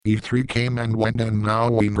E3 came and went and now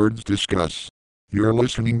we nerds discuss. You're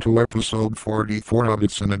listening to episode 44 of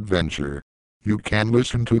It's an Adventure. You can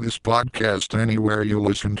listen to this podcast anywhere you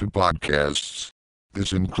listen to podcasts.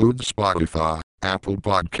 This includes Spotify, Apple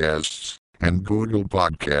Podcasts, and Google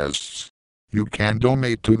Podcasts. You can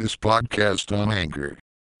donate to this podcast on Anchor.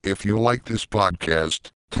 If you like this podcast,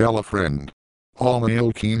 tell a friend. All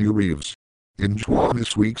hail Keanu Reeves. Enjoy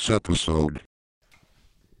this week's episode.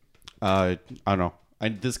 I don't know.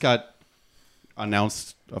 This got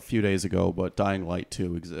announced a few days ago, but Dying Light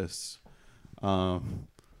 2 exists.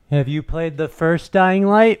 Have you played the first Dying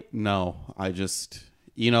Light? No,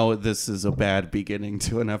 this is a bad beginning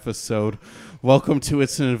to an episode. Welcome to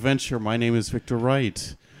It's an Adventure. My name is Victor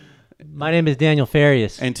Wright. My name is Daniel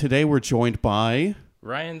Farias. And today we're joined by...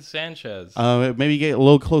 Ryan Sanchez. Maybe get a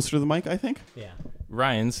little closer to the mic, I think? Yeah.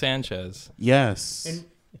 Ryan Sanchez. Yes. And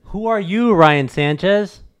who are you, Ryan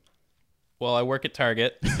Sanchez? Well, I work at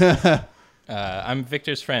Target. I'm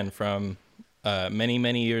Victor's friend from many,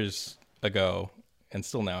 many years ago, and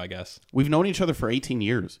still now, I guess. We've known each other for 18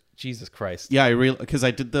 years. Jesus Christ. Yeah, because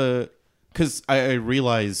I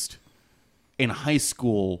realized in high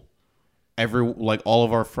school, all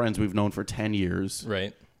of our friends we've known for 10 years.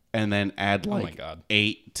 Right. And then add Oh my God.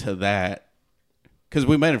 8 to that. Because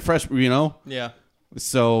we met in freshman, Yeah.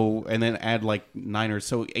 So, and then add 9 or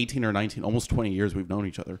so, 18 or 19, almost 20 years we've known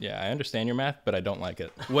each other. Yeah, I understand your math, but I don't like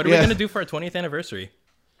it. What are we going to do for our 20th anniversary?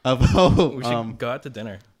 We should go out to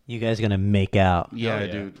dinner. You guys gonna make out? Yeah, Oh,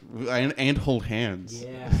 yeah. dude. And hold hands.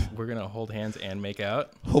 Yeah. We're going to hold hands and make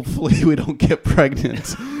out. Hopefully we don't get pregnant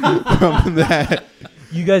from that.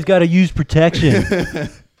 You guys gotta use protection.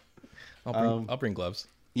 I'll bring gloves.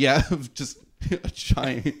 Yeah, just a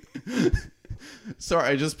giant... Sorry,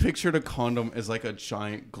 I just pictured a condom as like a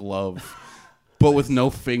giant glove, but with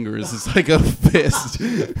no fingers. It's like a fist.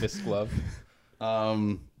 Fist glove.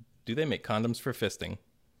 Do they make condoms for fisting?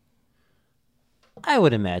 I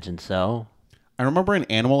would imagine so. I remember in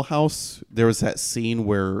Animal House, there was that scene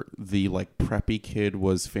where the preppy kid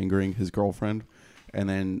was fingering his girlfriend, and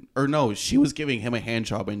then, or no, she was giving him a hand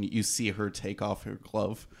job, and you see her take off her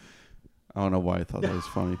glove. I don't know why I thought that was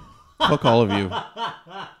funny. Fuck all of you.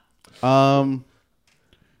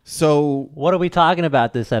 So What are we talking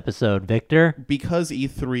about this episode, Victor? because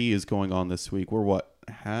E3 is going on this week, we're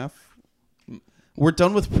half? We're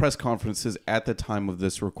done with press conferences at the time of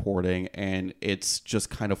this recording, and it's just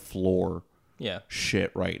kind of floor Yeah.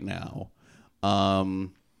 shit right now. I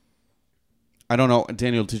don't know,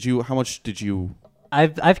 Daniel. How much did you?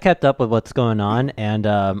 I've kept up with what's going on, and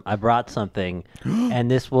I brought something, and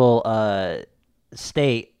this will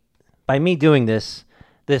state by me doing this.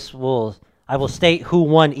 I will state who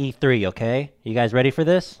won E3. Okay, you guys ready for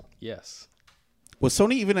this? Yes. Was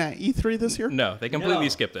Sony even at E3 this year? No, they completely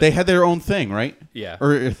skipped it. They had their own thing, right? Yeah.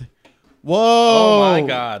 Whoa! Oh my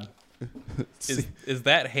God. Is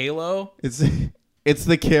that Halo? It's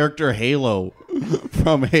the character Halo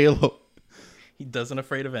from Halo. He doesn't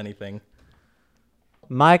afraid of anything.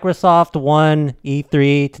 Microsoft won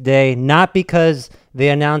E3 today, not because they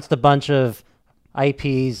announced a bunch of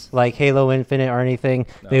IPs like Halo Infinite or anything.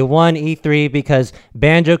 No. They won E3 because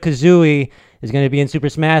Banjo-Kazooie is going to be in Super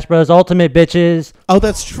Smash Bros. Ultimate, bitches. Oh,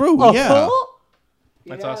 that's true. Yeah.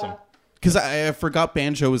 That's awesome. Because I forgot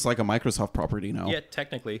Banjo is like a Microsoft property now. Yeah,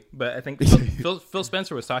 technically. But I think Phil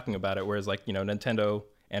Spencer was talking about it, whereas Nintendo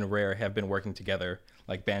and Rare have been working together.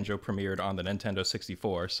 Like Banjo premiered on the Nintendo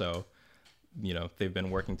 64, so they've been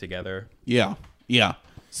working together. Yeah.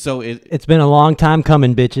 So it's been a long time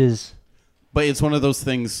coming, bitches. But it's one of those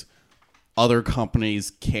things other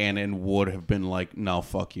companies can and would have been like, no,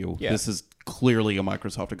 fuck you. Yeah. This is clearly a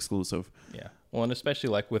Microsoft exclusive. Yeah. Well, and especially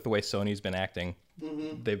with the way Sony's been acting,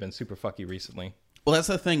 they've been super fucky recently. Well, that's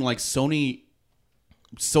the thing. Sony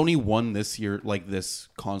won this year, this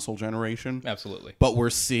console generation. Absolutely. But we're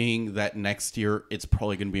seeing that next year it's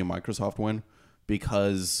probably going to be a Microsoft win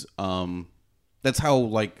because that's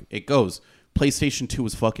how it goes. PlayStation 2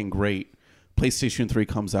 is fucking great. PlayStation 3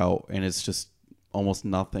 comes out and it's just almost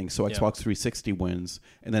nothing. So Xbox 360 wins.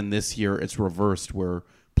 And then this year it's reversed where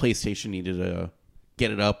PlayStation needed to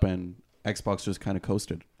get it up and Xbox just kind of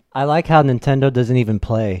coasted. I like how Nintendo doesn't even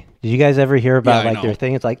play. Did you guys ever hear about their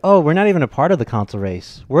thing? It's we're not even a part of the console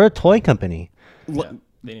race. We're a toy company. Yeah,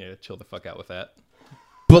 they need to chill the fuck out with that.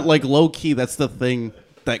 But low key, that's the thing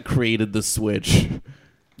that created the Switch.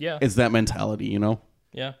 Yeah. Is that mentality,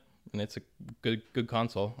 Yeah. And it's a good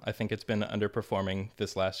console. I think it's been underperforming.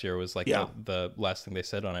 This last year was the last thing they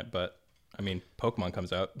said on it, but I mean, Pokemon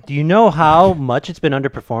comes out. Do you know how much it's been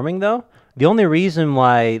underperforming, though? The only reason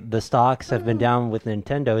why the stocks have been down with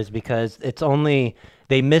Nintendo is because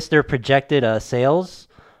they missed their projected sales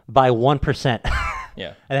by 1%.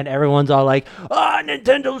 Yeah. And then everyone's all like,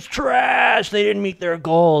 Nintendo's trash. They didn't meet their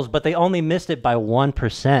goals, but they only missed it by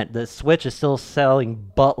 1%. The Switch is still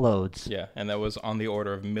selling buttloads. Yeah, and that was on the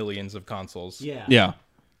order of millions of consoles. Yeah.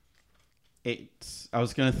 I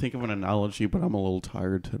was gonna think of an analogy, but I'm a little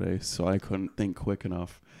tired today, so I couldn't think quick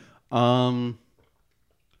enough. Yeah,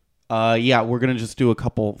 we're gonna just do a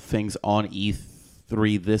couple things on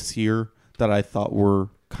E3 this year that I thought were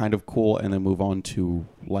kind of cool, and then move on to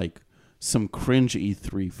like some cringe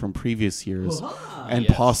E3 from previous years, and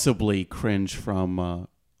possibly cringe from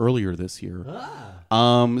earlier this year.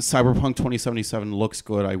 Cyberpunk 2077 looks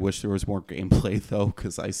good. I wish there was more gameplay though,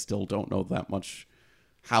 because I still don't know that much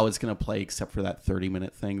how it's gonna play, except for that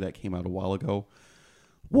 30-minute thing that came out a while ago.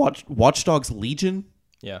 Watch Dogs Legion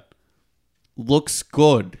looks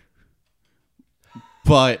good,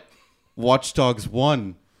 but Watch Dogs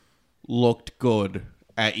 1 looked good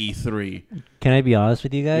at E3. Can I be honest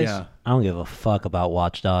with you guys? Yeah. I don't give a fuck about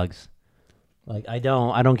Watch Dogs. Like I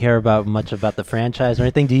don't care about much about the franchise or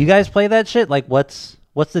anything. Do you guys play that shit? Like what's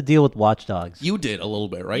the deal with Watch Dogs? You did a little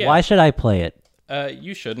bit, right? Yeah. Why should I play it?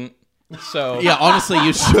 You shouldn't. So Yeah, honestly,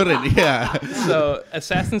 you shouldn't. Yeah. So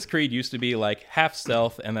Assassin's Creed used to be like half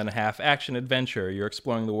stealth and then half action adventure. You're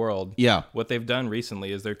exploring the world. Yeah. What they've done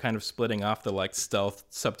recently is they're kind of splitting off the like stealth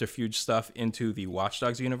subterfuge stuff into the Watch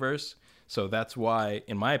Dogs universe. So that's why,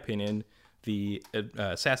 in my opinion, the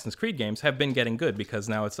Assassin's Creed games have been getting good, because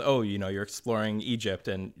now it's you're exploring Egypt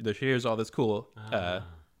and here's all this cool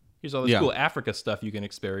cool Africa stuff you can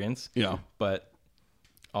experience. Yeah. But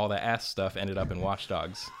all the ass stuff ended up in Watch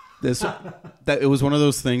Dogs. It was one of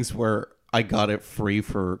those things where I got it free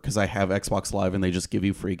because I have Xbox Live and they just give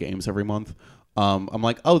you free games every month. I'm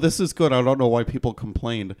like, oh, this is good. I don't know why people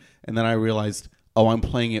complained. And then I realized, I'm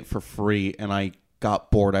playing it for free, and I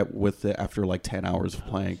got bored with it after like 10 hours of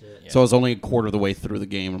playing. So I was only a quarter of the way through the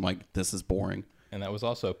game. I'm like, this is boring. And that was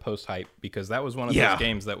also post-hype, because that was one of those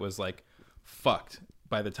games that was like fucked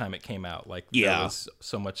by the time it came out. Like there was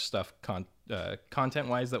so much stuff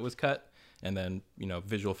content-wise that was cut. And then,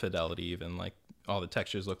 visual fidelity, even like all the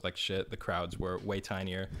textures looked like shit. The crowds were way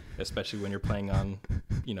tinier, especially when you're playing on,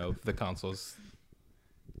 the consoles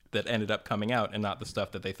that ended up coming out and not the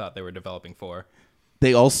stuff that they thought they were developing for.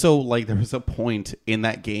 They also, there was a point in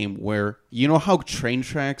that game where, you know how train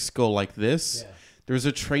tracks go like this? Yeah. There's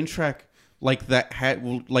a train track that had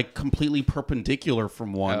completely perpendicular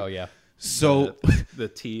from one. Oh, yeah. So the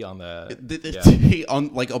T on the T on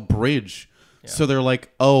a bridge. Yeah. So they're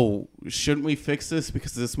like, oh, shouldn't we fix this?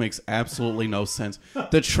 Because this makes absolutely no sense.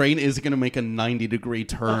 The train is going to make a 90-degree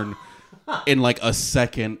turn in a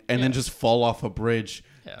second and then just fall off a bridge.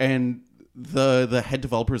 Yeah. And the head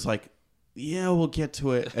developer's like, yeah, we'll get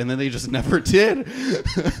to it. And then they just never did.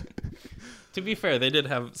 To be fair, they did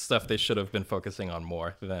have stuff they should have been focusing on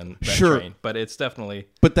more than that train. But it's definitely...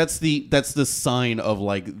 But that's the sign of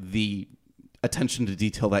the attention to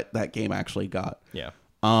detail that game actually got. Yeah.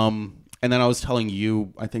 And then I was telling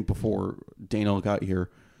you, I think before Daniel got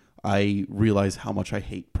here, I realized how much I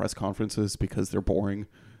hate press conferences because they're boring.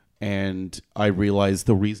 And I realized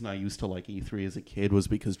the reason I used to like E3 as a kid was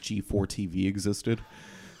because G4 TV existed.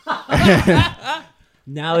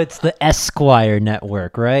 Now it's the Esquire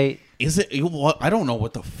network, right? Is it? I don't know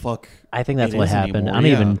what the fuck. I think that's what happened. Anymore. I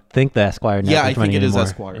don't even think the Esquire network. Yeah, I think it anymore. is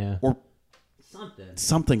Esquire. Yeah. Or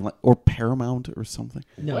something or Paramount or something.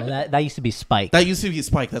 No, that used to be Spike. That used to be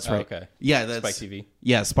Spike. That's right. Okay. Yeah, that's Spike TV.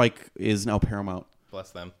 Yeah, Spike is now Paramount. Bless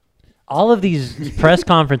them. All of these press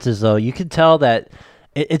conferences, though, you could tell that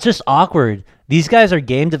it's just awkward. These guys are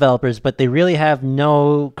game developers, but they really have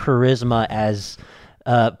no charisma as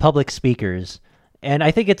public speakers. And I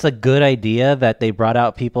think it's a good idea that they brought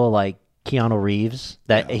out people like Keanu Reeves.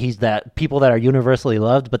 He's people that are universally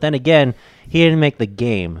loved. But then again, he didn't make the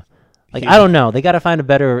game. I don't know. They got to find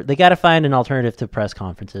an alternative to press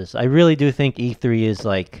conferences. I really do think E3 is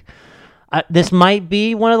this might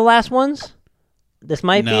be one of the last ones. This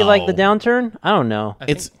might be the downturn. I don't know.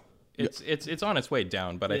 It's on its way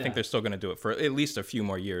down, but I think they're still going to do it for at least a few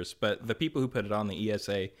more years. But the people who put it on the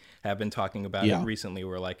ESA have been talking about it recently.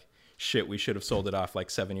 We're like, shit, we should have sold it off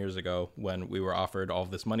 7 years ago when we were offered all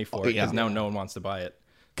of this money for it, because now no one wants to buy it.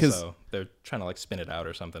 So they're trying to spin it out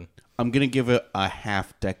or something. I'm going to give it a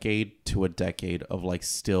half decade to a decade of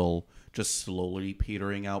still just slowly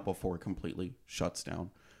petering out before it completely shuts down.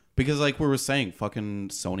 Because we were saying, fucking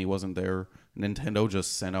Sony wasn't there. Nintendo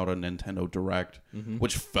just sent out a Nintendo Direct,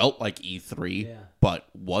 which felt like E3, but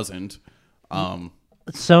wasn't.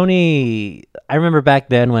 Sony, I remember back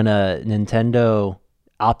then when Nintendo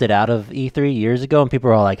opted out of E3 years ago, and people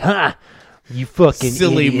were all like, You fucking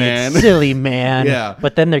Silly idiot. man. Silly man. Yeah.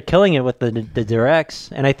 But then they're killing it with the directs.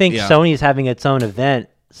 And I think Yeah. Sony's having its own event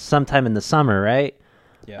sometime in the summer, right?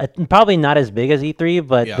 Yeah. Probably not as big as E3,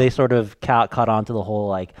 but Yeah. they sort of caught on to the whole,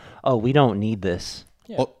 like, oh, we don't need this.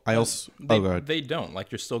 Yeah. Oh, I also. They, Oh, go ahead. they don't.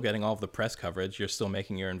 Like, you're still getting all of the press coverage. You're still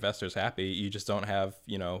making your investors happy. You just don't have,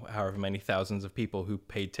 however many thousands of people who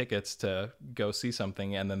paid tickets to go see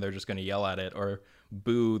something, and then they're just going to yell at it or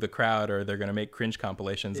boo the crowd, or they're going to make cringe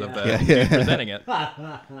compilations of the dude presenting it.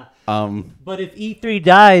 But if E3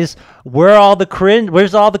 dies, where's all the cringe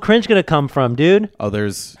going to come from, dude? Oh,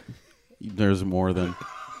 there's more than.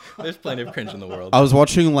 There's plenty of cringe in the world. I was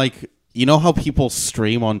watching, like, you know how people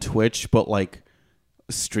stream on Twitch, but like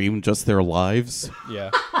stream just their lives?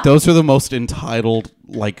 Yeah. Those are the most entitled,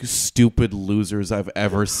 like, stupid losers I've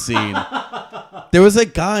ever seen. There was a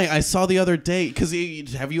guy I saw the other day, because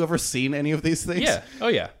have you ever seen any of these things? Yeah. Oh,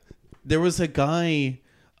 yeah. There was a guy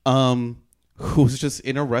who was just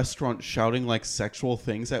in a restaurant shouting, like, sexual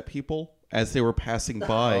things at people as they were passing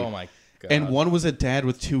by. Oh, my God. And one was a dad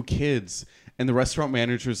with 2 kids. And the restaurant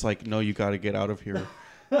manager's like, no, you got to get out of here.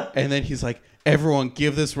 And then he's like, everyone,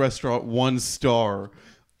 give this restaurant 1 star.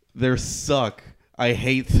 They suck. I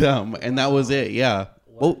hate them. And that was it. Yeah.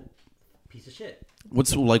 Well, Piece of shit.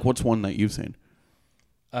 what's one that you've seen?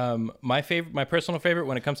 My personal favorite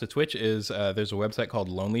when it comes to Twitch is there's a website called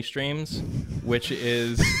Lonely Streams, which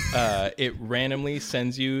is it randomly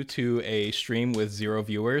sends you to a stream with 0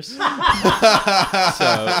 viewers. So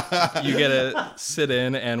you get to sit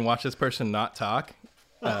in and watch this person not talk.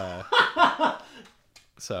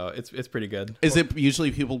 So it's pretty good. Is it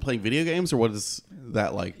usually people playing video games, or what is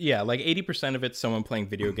that like? Yeah, like 80% of it's someone playing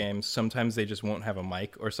video games. Sometimes they just won't have a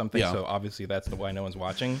mic or something, Yeah. so obviously that's why no one's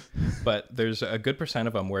watching. But there's a good percent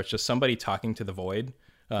of them where it's just somebody talking to the void,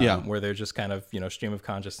 where they're just kind of, stream of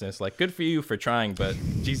consciousness. Like, good for you for trying, but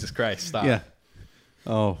Jesus Christ, stop. Yeah.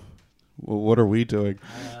 Oh, well, what are we doing?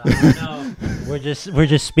 No, we're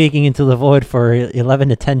just speaking into the void for 11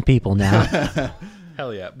 to 10 people now.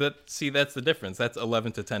 Hell yeah. But see, that's the difference. That's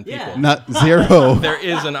 11 to 10 Yeah. people. Not 0. There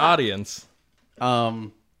is an audience.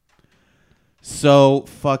 So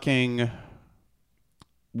fucking.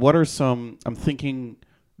 What are some? I'm thinking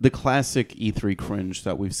the classic E3 cringe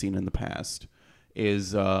that we've seen in the past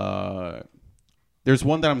is there's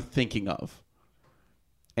one that I'm thinking of,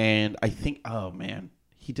 and I think, oh man,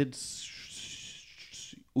 he did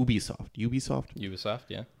Ubisoft. Ubisoft,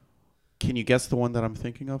 yeah. Can you guess the one that I'm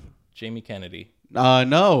thinking of? Jamie Kennedy. No.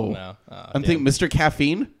 No. I'm thinking Mr.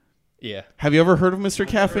 Caffeine. Yeah. Have you ever heard of Mr.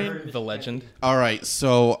 Caffeine? The legend. All right,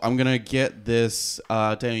 so I'm gonna get this.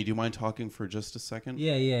 Danny, do you mind talking for just a second?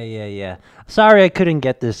 Yeah. Sorry I couldn't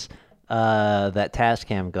get this that task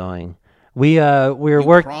cam going. We were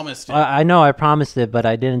working. Promised it. I know I promised it, but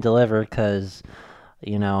I didn't deliver because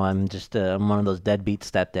I'm just I'm one of those deadbeat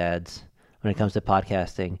stepdads when it comes to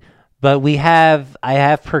podcasting. But I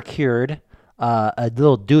have procured a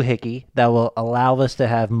little doohickey that will allow us to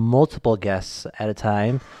have multiple guests at a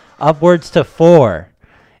time, upwards to 4.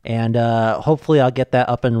 And hopefully I'll get that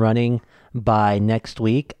up and running by next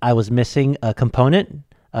week. I was missing a component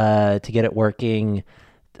to get it working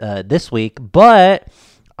this week, but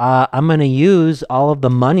I'm going to use all of the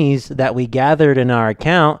monies that we gathered in our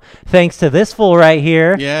account, thanks to this fool right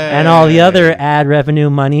here, and all the other ad revenue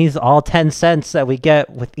monies, all 10 cents that we get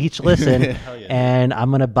with each listen. yeah. And I'm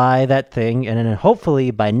going to buy that thing, and then hopefully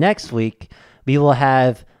by next week, we will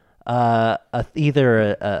have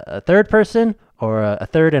either a third person or a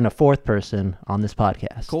third and a fourth person on this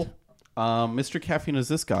podcast. Cool. Mr. Caffeine is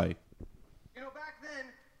this guy. Back then,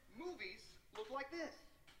 movies looked like this.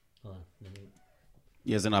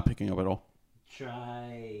 He is not picking up at all.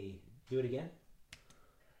 Try. Do it again.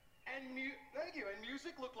 And thank you. And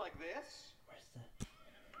music looked like this. Where's the?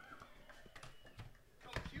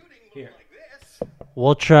 Computing looked Here. like this.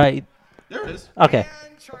 We'll try. There it is. Okay.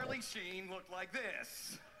 And Charlie Sheen looked like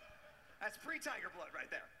this. That's pre-Tiger Blood right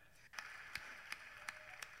there.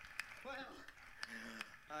 Well,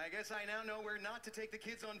 I guess I now know where not to take the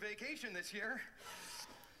kids on vacation this year.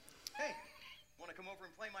 Hey, want to come over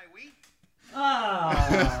and play my Wii?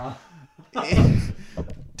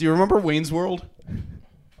 Do you remember Wayne's World?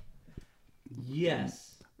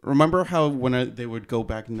 Yes. Remember how when they would go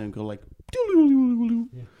back and then go like,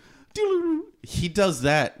 he does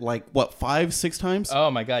that like what 5-6 times? Oh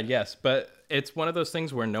my God, yes. But it's one of those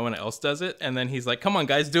things where no one else does it, and then he's like, "Come on,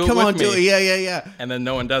 guys, do it Come with on, me." do it. Yeah. And then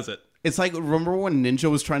no one does it. It's like, remember when Ninja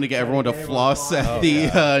was trying to get everyone to floss at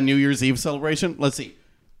the New Year's Eve celebration? Let's see.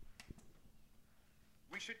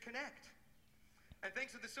 We should connect. And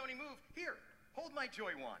thanks to the Sony Move, here, hold my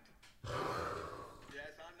Joy Wand.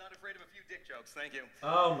 Yes, I'm not afraid of a few dick jokes. Thank you.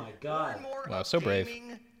 Oh my God. One more Wow, of so brave.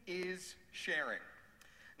 gaming is sharing.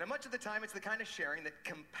 Now, much of the time, it's the kind of sharing that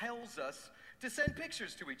compels us to send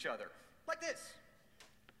pictures to each other, like this.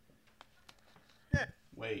 Yeah,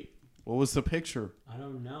 Wait, what was the picture? I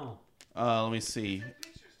don't know. Let me see. send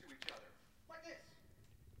pictures to each other, like this.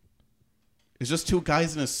 It's just two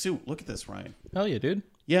guys in a suit. Look at this, Ryan. Hell yeah, dude.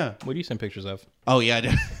 Yeah. What do you send pictures of? Oh yeah. I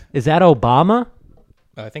did. Is that Obama?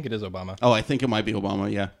 I think it is Obama. Oh, I think it might be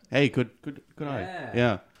Obama. Yeah. Hey, good eye.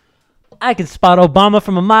 Yeah. I can spot Obama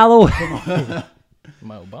from a mile away.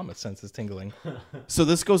 My Obama sense is tingling. So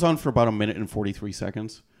this goes on for about a minute and 43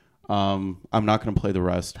 seconds. I'm not going to play the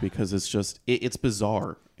rest because it's just it's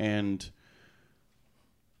bizarre. And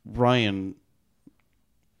Ryan,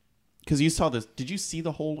 because you saw this, did you see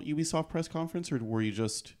the whole Ubisoft press conference, or were you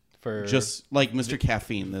just like Mr.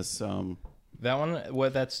 Caffeine? This That one,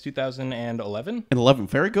 that's 2011. in 11,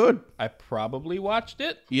 very good. I probably watched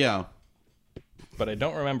it, Yeah. but I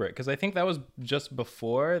don't remember it because I think that was just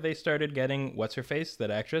before they started getting what's her face, that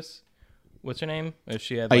actress. What's her name?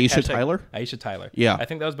 She had Aisha Tyler? Aisha Tyler. Yeah. I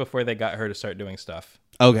think that was before they got her to start doing stuff,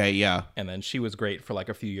 Okay. Yeah. and then she was great for like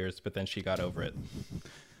a few years, but then she got over it.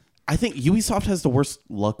 I think Ubisoft has the worst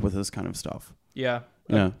luck with this kind of stuff. Yeah.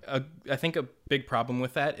 Yeah. I think a big problem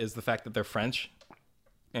with that is the fact that they're French,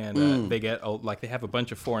 and they get they have a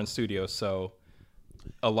bunch of foreign studios, so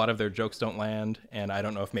a lot of their jokes don't land. And I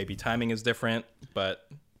don't know if maybe timing is different, but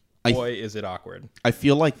boy, is it awkward. I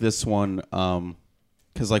feel like this one,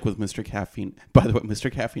 because like with Mr. Caffeine, by the way, Mr.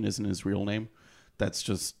 Caffeine isn't his real name. That's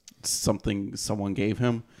just something someone gave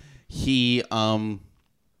him. He,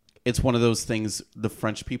 it's one of those things the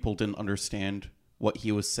French people didn't understand what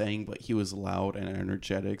he was saying, but he was loud and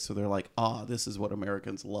energetic. So they're like, this is what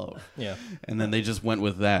Americans love. Yeah. And then they just went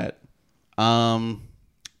with that.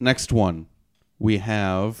 Next one, we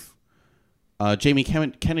have Jamie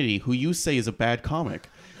Kennedy, who you say is a bad comic.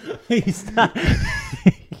 He's not.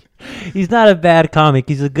 He's not a bad comic.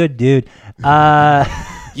 He's a good dude.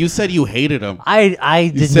 You said you hated him.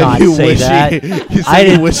 I You did said not you say wish that. You I said you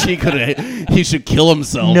did. wish he should kill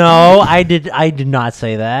himself. No, I did not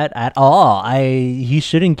say that at all. He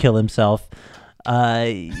shouldn't kill himself.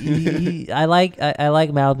 I like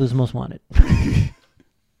Malibu's Most Wanted.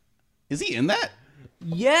 Is he in that?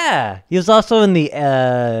 Yeah, he was also in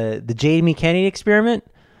the Jamie Kennedy Experiment,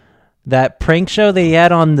 that prank show that he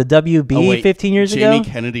had on the WB 15 years ago. Jamie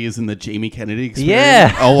Kennedy is in the Jamie Kennedy Experiment?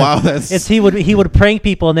 Yeah. Oh wow, that's He would prank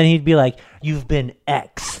people, and then he'd be like, "You've been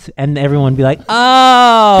X'd," and everyone would be like,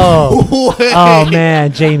 "Oh, Wait. oh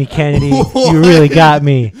man, Jamie Kennedy, you really got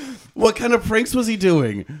me." What kind of pranks was he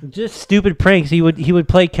doing? Just stupid pranks. He would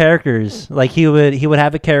play characters. Like he would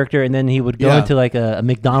have a character, and then he would go Yeah. into like a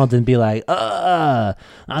McDonald's and be like,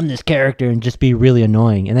 I'm this character," and just be really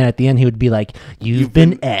annoying. And then at the end, he would be like, "You've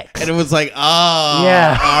been X." And it was like, oh,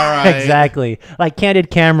 Yeah, all right, exactly. Like candid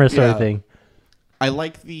camera sort of Yeah. thing. I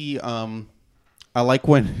like the I like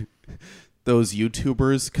when those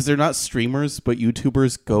YouTubers, because they're not streamers, but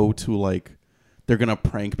YouTubers go to like, they're gonna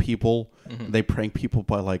prank people. They prank people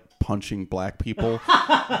by like punching black people,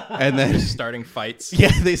 and then Starting fights. yeah,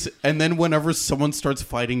 and then whenever someone starts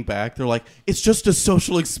fighting back, they're like, "It's just a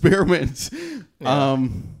social experiment."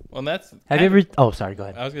 Well, that's Have you ever? Oh, sorry. Go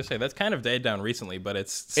ahead. I was gonna say that's kind of died down recently, but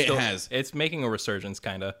it's still, has. It's making a resurgence,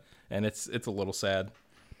 kind of, and it's a little sad.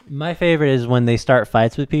 My favorite is when they start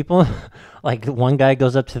fights with people. Like one guy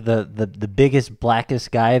goes up to the biggest, blackest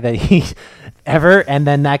guy that he's ever, and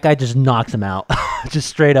then that guy just knocks him out. Just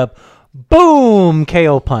straight up, boom,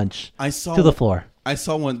 KO punch I saw to the floor. I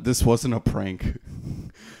saw one. This wasn't a prank.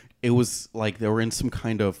 It was like they were in some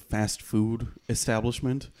kind of fast food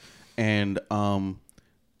establishment, and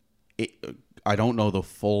I don't know the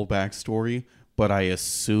full backstory, but I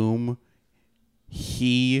assume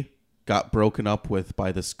he got broken up with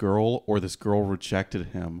by this girl, or this girl rejected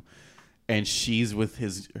him, and she's with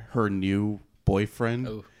her new boyfriend.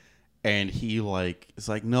 Oh. And he like is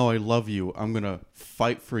like, "No, I love you. I'm gonna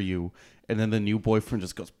fight for you." And then the new boyfriend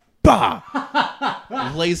just goes, bah!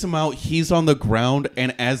 Lays him out. He's on the ground,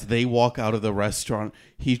 and as they walk out of the restaurant,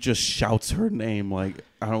 he just shouts her name like,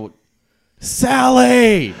 I don't,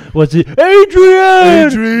 Sally, What's it? Adrian!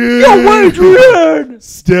 Adrian, Yo, Adrian!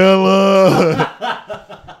 Stella.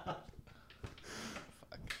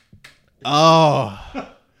 Oh,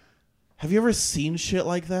 have you ever seen shit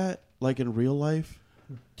like that, like in real life?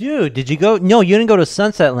 Dude, did you go? No, you didn't go to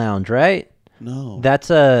Sunset Lounge, right? No.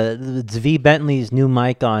 That's it's V Bentley's new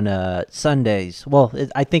mic on Sundays. Well,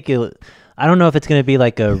 I don't know if it's gonna be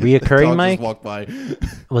like a reoccurring Dog mic. just walked by.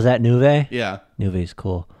 Was that Nuve? Yeah. Nuve's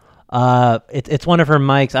cool. It's one of her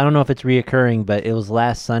mics. I don't know if it's reoccurring, but it was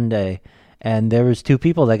last Sunday, and there was two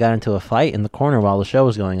people that got into a fight in the corner while the show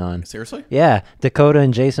was going on. Seriously? Yeah, Dakota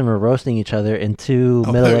and Jason were roasting each other, and two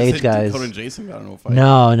middle-aged guys. Dakota and Jason got into a fight.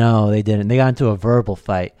 No, they didn't. They got into a verbal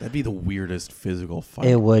fight. That'd be the weirdest physical fight.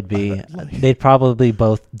 It would be. They'd probably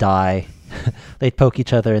both die. They'd poke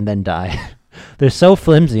each other and then die. They're so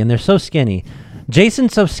flimsy and they're so skinny.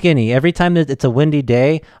 Jason's so skinny. Every time that it's a windy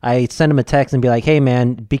day, I send him a text and be like, "Hey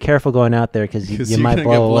man, be careful going out there because you might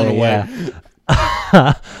blow away."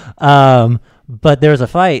 Yeah. But there was a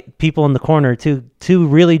fight. People in the corner, two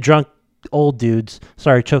really drunk old dudes,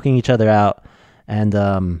 started choking each other out, and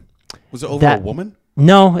was it over a woman?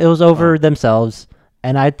 No, it was over themselves.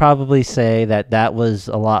 And I'd probably say that was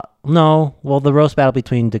a lot. No, well, the roast battle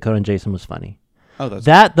between Dakota and Jason was funny. Oh, that's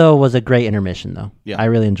that though was a great intermission though. Yeah, I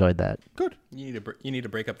really enjoyed that. Good. You need to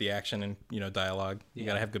break up the action and dialogue. You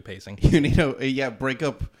gotta have good pacing. You need to break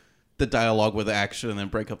up the dialogue with the action, and then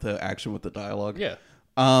break up the action with the dialogue. Yeah.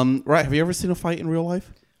 Right. Have you ever seen a fight in real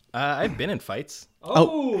life? I've been in fights.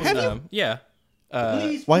 Oh, have you? Yeah.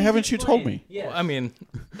 Why haven't you told me? Yeah. Well, I mean,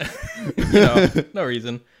 no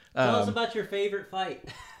reason. Tell us about your favorite fight.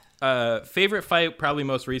 Favorite fight, probably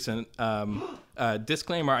most recent.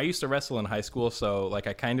 Disclaimer: I used to wrestle in high school, so like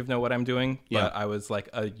I kind of know what I'm doing. Yeah. But I was like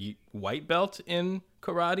a white belt in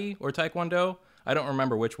karate or taekwondo. I don't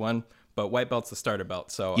remember which one, but white belt's the starter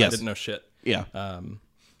belt, so Yes. I didn't know shit. Yeah.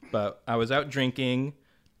 But I was out drinking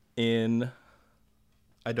in,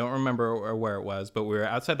 I don't remember where it was, but we were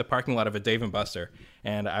outside the parking lot of a Dave & Buster,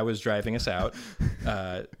 and I was driving us out.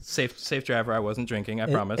 Safe driver. I wasn't drinking. I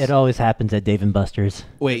promise. It always happens at Dave & Buster's.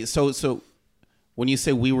 Wait. So when you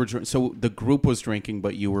say we were so the group was drinking,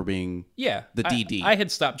 but you were being Yeah, the DD. I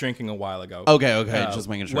had stopped drinking a while ago. Okay. Just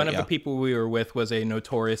making sure. One of the people we were with was a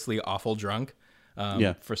notoriously awful drunk.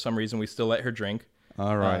 Yeah. For some reason, we still let her drink.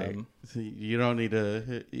 All right. You don't need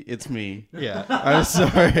to. It's me. Yeah. I'm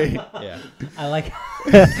sorry. Yeah. I like.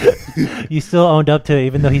 You still owned up to it,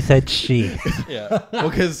 even though he said she. Yeah. Well,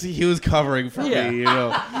 because he was covering for Yeah. me,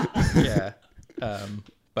 Yeah.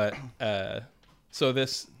 So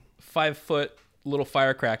this 5-foot little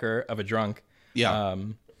firecracker of a drunk Yeah.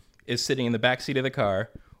 is sitting in the back seat of the car.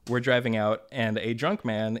 We're driving out, and a drunk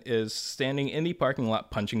man is standing in the parking lot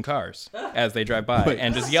punching cars as they drive by. Wait,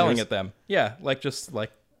 And just yelling serious? at them. Yeah, just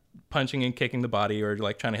punching and kicking the body, or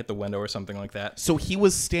like trying to hit the window or something like that. So he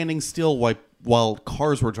was standing still while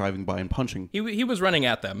cars were driving by and punching. He was running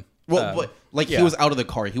at them. Well, but he yeah. was out of the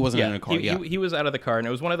car. He wasn't in a car. He was out of the car, and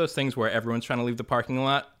it was one of those things where everyone's trying to leave the parking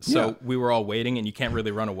lot, so Yeah. we were all waiting, and you can't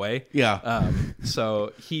really run away. Yeah.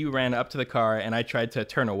 So he ran up to the car, and I tried to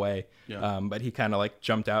turn away, Yeah. but he kind of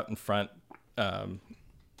jumped out in front.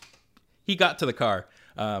 He got to the car.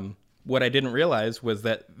 What I didn't realize was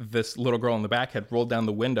that this little girl in the back had rolled down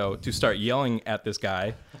the window to start yelling at this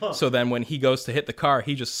guy. So then when he goes to hit the car,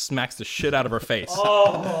 he just smacks the shit out of her face.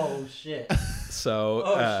 Oh shit!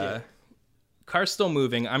 So, car's still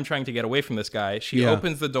moving. I'm trying to get away from this guy. She Yeah.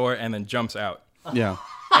 opens the door and then jumps out. Yeah.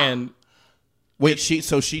 And Wait, she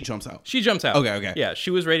jumps out. she jumps out. Okay. Yeah, she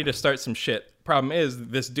was ready to start some shit. Problem is,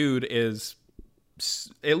 this dude is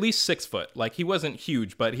at least 6 foot. Like, he wasn't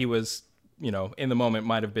huge, but he was, in the moment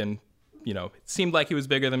might have been, it seemed like he was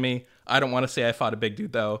bigger than me. I don't want to say I fought a big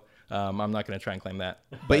dude, though. I'm not going to try and claim that.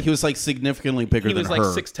 But he was significantly bigger He than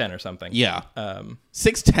was her. 6'10" or something. Yeah.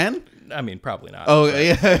 6'10"? I mean, probably not. Oh, but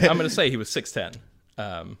yeah. I'm going to say he was 6'10".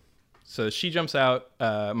 So she jumps out.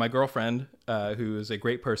 My girlfriend, who is a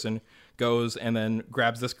great person, goes and then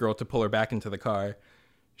grabs this girl to pull her back into the car.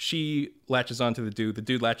 She latches onto the dude. The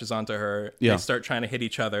dude latches onto her. Yeah. They start trying to hit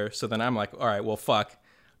each other. So then I'm like, all right, well, fuck.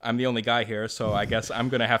 I'm the only guy here, so I guess I'm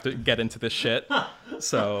going to have to get into this shit.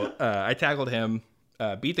 So I tackled him,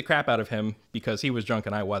 beat the crap out of him because he was drunk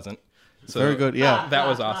and I wasn't. So Very good, yeah. That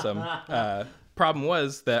was awesome. Problem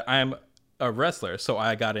was that I'm a wrestler, so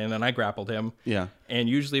I got in and I grappled him. Yeah. And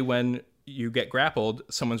usually when you get grappled,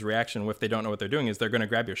 someone's reaction, if they don't know what they're doing, is they're going to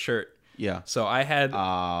grab your shirt. Yeah. So I had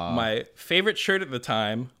my favorite shirt at the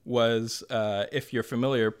time was, if you're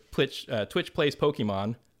familiar, Twitch Plays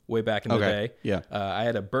Pokemon way back in the Okay, day. yeah. I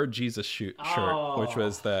had a Bird Jesus shirt, which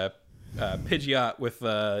was the Pidgeot with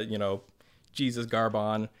Jesus garb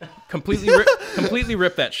on. Completely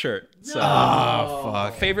ripped that shirt. So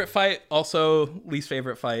Fuck. favorite fight, also least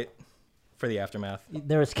favorite fight for the aftermath.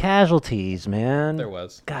 There was casualties, man. There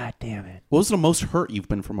was. God damn it! What was the most hurt you've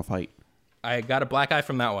been from a fight? I got a black eye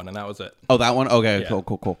from that one, and that was it. Oh, that one? Okay, Yeah.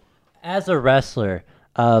 cool. As a wrestler,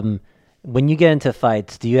 when you get into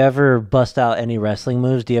fights, do you ever bust out any wrestling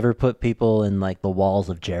moves? Do you ever put people in the walls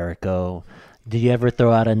of Jericho? Did you ever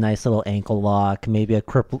throw out a nice little ankle lock, maybe a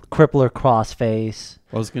crippler crossface,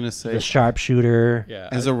 I was gonna say, the sharpshooter? Yeah,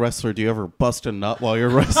 as a wrestler, do you ever bust a nut while you're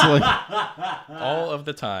wrestling? all of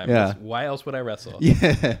the time. Yeah. Why else would I wrestle?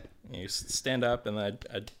 Yeah. You stand up, and I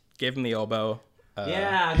gave him the elbow.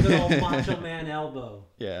 Yeah, good old macho man elbow.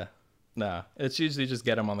 Yeah. Nah, it's usually just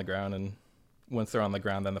get them on the ground, and once they're on the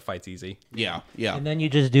ground, then the fight's easy. Yeah. Yeah. And then you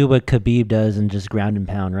just do what Khabib does and just ground and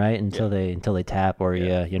pound, right? Until they tap or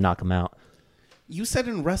you knock them out. You said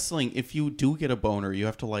in wrestling, if you do get a boner, you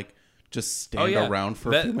have to like just stand around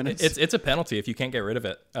for a few minutes. It's a penalty if you can't get rid of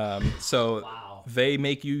it. So they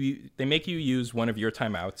make you use one of your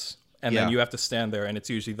timeouts, and then you have to stand there. And it's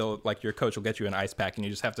usually like your coach will get you an ice pack, and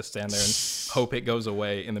you just have to stand there and hope it goes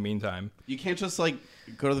away in the meantime. You can't just like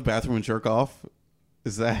go to the bathroom and jerk off.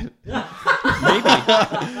 Is that? Maybe.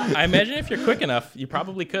 I imagine if you're quick enough, you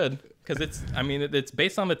probably could. Because it's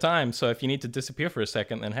based on the time. So if you need to disappear for a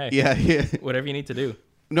second, then hey, Yeah. whatever you need to do.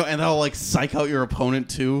 No, and that'll like psych out your opponent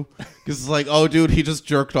too, because it's like, oh, dude, he just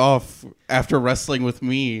jerked off after wrestling with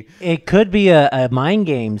me. It could be a mind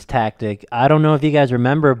games tactic. I don't know if you guys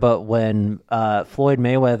remember, but when Floyd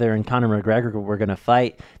Mayweather and Conor McGregor were going to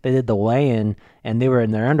fight, they did the weigh-in, and they were in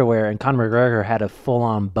their underwear, and Conor McGregor had a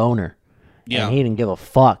full-on boner. Yeah. And he didn't give a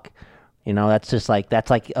fuck. You know, that's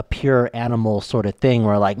like a pure animal sort of thing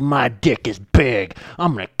where like, my dick is big,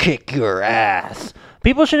 I'm going to kick your ass.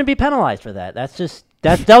 People shouldn't be penalized for that. That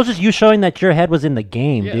was just you showing that your head was in the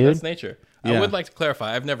game, Yeah, dude. that's nature. Yeah. I would like to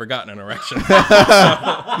clarify, I've never gotten an erection.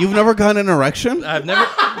 You've never gotten an erection? I've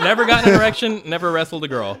never gotten an erection, never wrestled a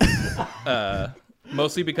girl.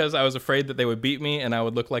 Mostly because I was afraid that they would beat me and I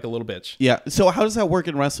would look like a little bitch. Yeah. So how does that work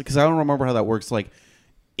in wrestling? Because I don't remember how that works. Like,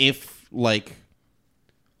 if like,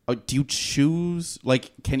 do you choose?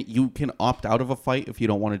 Like, can opt out of a fight if you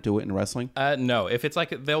don't want to do it in wrestling? No, if it's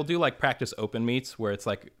like they'll do like practice open meets where it's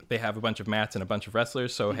like they have a bunch of mats and a bunch of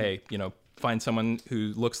wrestlers. So hey, find someone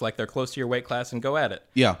who looks like they're close to your weight class and go at it.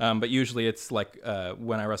 Yeah. But usually it's like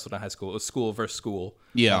when I wrestled in high school, it was school versus school.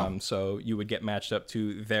 Yeah. So you would get matched up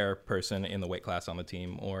to their person in the weight class on the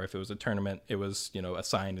team, or if it was a tournament, it was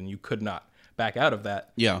assigned and you could not back out of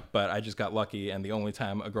that. Yeah. But I just got lucky, and the only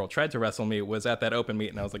time a girl tried to wrestle me was at that open meet,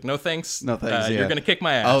 and I was like, no thanks. No thanks. You're gonna kick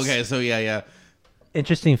my ass. Okay. So yeah.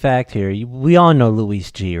 Interesting fact here. We all know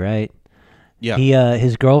Luis G, right? Yeah.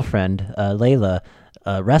 His girlfriend, Layla,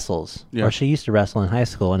 wrestles, Yeah. or she used to wrestle in high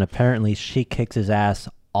school, and apparently she kicks his ass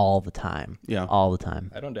all the time. Yeah. All the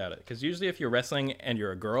time. I don't doubt it, because usually if you're wrestling and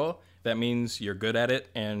you're a girl, that means you're good at it,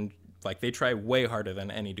 and like they try way harder than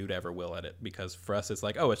any dude ever will at it. Because for us, it's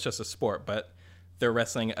like, oh, it's just a sport, but they're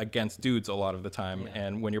wrestling against dudes a lot of the time,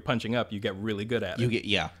 and when you're punching up, you get really good at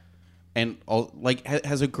it. And like,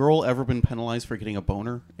 has a girl ever been penalized for getting a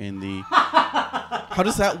boner in the? How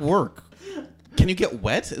does that work? Can you get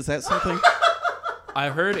wet? Is that something? I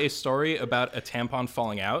heard a story about a tampon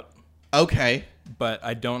falling out, Okay. but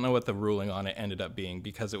I don't know what the ruling on it ended up being,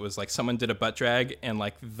 because it was like someone did a butt drag and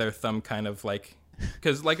like their thumb kind of like,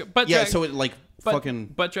 because like butt Yeah. drag, So it like but fucking.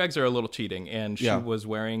 butt drags are a little cheating, and she Yeah. was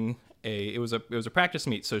wearing it was a practice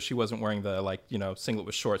meet, so she wasn't wearing the singlet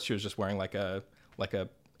with shorts. She was just wearing like a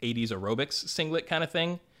 80s aerobics singlet kind of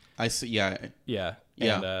thing. I see. Yeah. Yeah.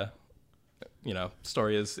 Yeah. And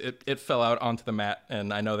story is it fell out onto the mat,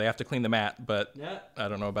 and I know they have to clean the mat, but I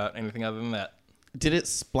don't know about anything other than that. Did it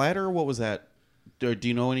splatter? What was that? Do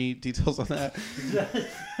you know any details on that?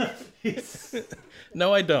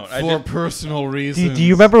 No, I don't. For personal reasons. Do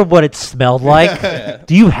you remember what it smelled like?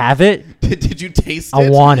 Do you have it? Did you taste it? I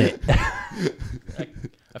want it.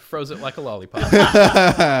 I froze it like a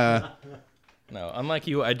lollipop. No, unlike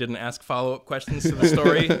you, I didn't ask follow-up questions to the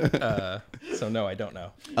story, so no, I don't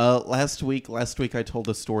know. Last week I told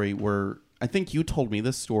a story where I think you told me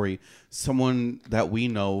this story. Someone that we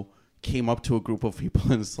know came up to a group of people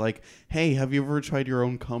and it's like, "Hey, have you ever tried your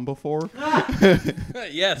own cum before?"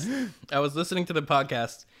 Yes, I was listening to the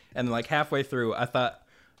podcast, and like halfway through, I thought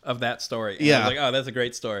of that story. And Yeah. I was like, oh, that's a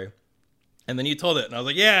great story. And then you told it, and I was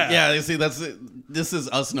like, yeah. Yeah, you see, this is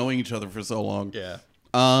us knowing each other for so long. Yeah.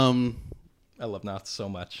 I love Knott's so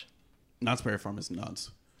much. Knott's Berry Farm is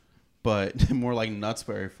nuts, but more like Nuts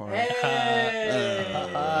Berry Farm.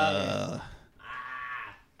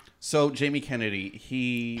 So Jamie Kennedy,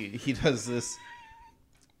 he does this.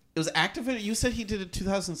 It was activated. You said he did it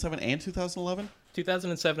 2007 and 2011.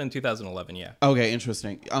 2007 and 2011, yeah. Okay,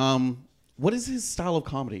 interesting. What is his style of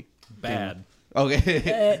comedy? Bad.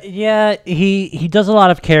 Okay. Yeah, he does a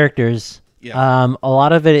lot of characters. Yeah. A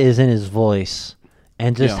lot of it is in his voice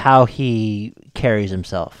and just Yeah. how he carries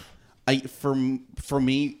himself. For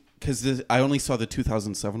me, because I only saw the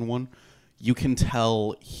 2007 one, you can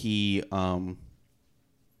tell he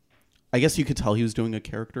I guess you could tell he was doing a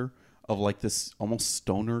character of like this almost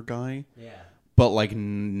stoner guy. Yeah. But like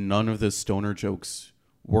none of the stoner jokes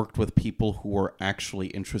worked with people who were actually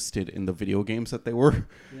interested in the video games that they were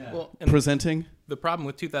Well, and presenting. the problem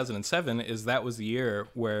with 2007 is that was the year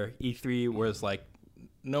where E3 was like,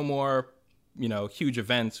 no more, huge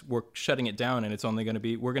events. We're shutting it down, and it's only going to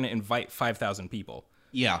be, we're going to invite 5,000 people.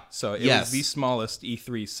 Yeah. So it was the smallest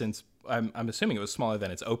E3 since, I'm assuming it was smaller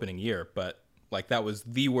than its opening year, but like that was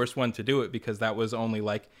the worst one to do it because that was only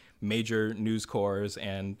like major news corps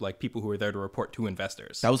and like people who were there to report to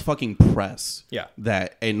investors. That was fucking press. Yeah.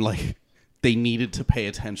 That, and like, they needed to pay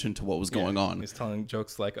attention to what was going on. He's telling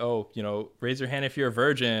jokes like, oh, raise your hand if you're a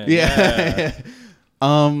virgin. Yeah.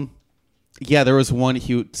 Yeah, there was one,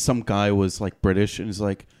 some guy was like British and he's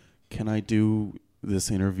like, can I do this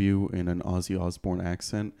interview in an Ozzy Osbourne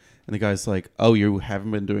accent? And the guy's like, oh, you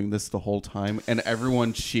haven't been doing this the whole time? And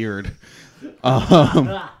everyone cheered.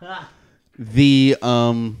 How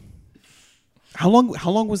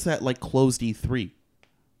long was that like closed E3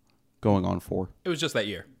 going on for? It was just that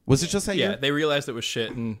year. Was it just that Yeah, year? they realized it was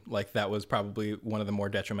shit, and like that was probably one of the more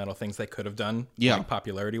detrimental things they could have done. Yeah. like,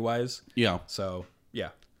 popularity-wise. Yeah. So yeah,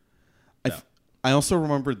 I also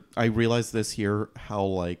remember, I realized this year how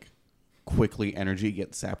like quickly energy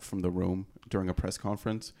gets zapped from the room during a press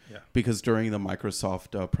conference. Yeah. Because during the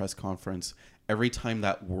Microsoft press conference, every time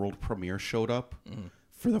that world premiere showed up,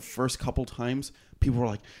 for the first couple times, people were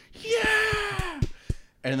like, yeah!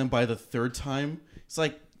 And then by the third time, it's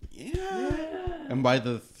like, yeah! And by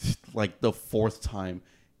the the fourth time,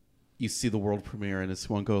 you see the world premiere and it's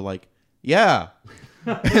one go like, yeah!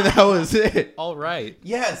 And that was it. all right.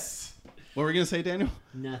 Yes! What were we going to say, Daniel?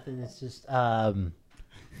 Nothing. It's just no,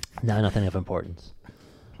 nothing of importance.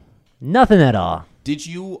 Nothing at all. Did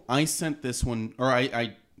you? I sent this one, or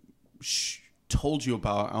I told you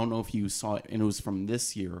about. I don't know if you saw it, and it was from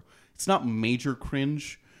this year. It's not major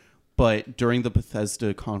cringe, but during the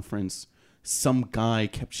Bethesda conference, some guy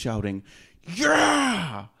kept shouting,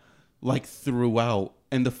 "Yeah!" like throughout.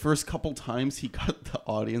 And the first couple times, he got the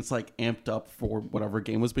audience like amped up for whatever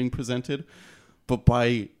game was being presented, but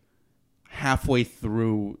by halfway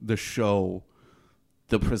through the show,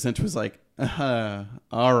 the presenter was like,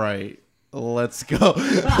 all right, let's go.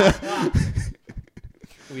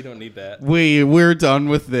 We don't need that. We're done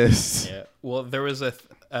with this. Yeah. Well, there was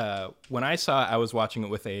when I saw it, I was watching it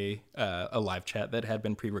with a live chat that had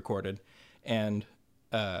been pre-recorded, and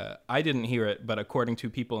I didn't hear it, but according to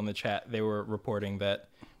people in the chat, they were reporting that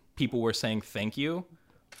people were saying thank you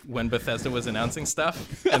when Bethesda was announcing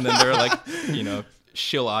stuff, and then they're like,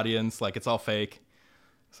 shill audience, like it's all fake.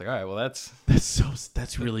 It's like, all right, well, That's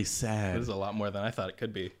really sad. this is a lot more than I thought it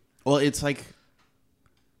could be. Well, it's like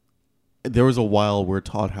there was a while where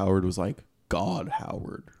Todd Howard was like God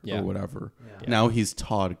Howard Yeah. or whatever. Yeah. Now he's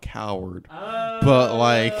Todd Coward. But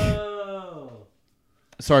like,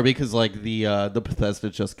 sorry, because like the Bethesda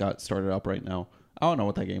just got started up right now. I don't know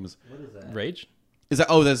what that game is. What is that? Rage? Is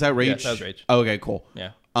that Rage? Yeah, that was Rage. Oh, okay, cool.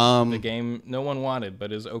 Yeah. The game no one wanted,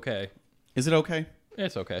 but is okay. Is it okay?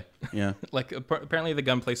 It's okay. Yeah. Like apparently the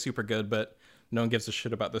gunplay's super good, but no one gives a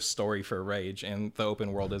shit about the story for Rage, and the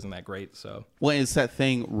open world isn't that great. So Well, it's that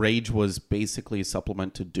thing. Rage was basically a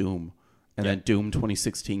supplement to Doom, and then Doom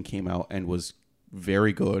 2016 came out and was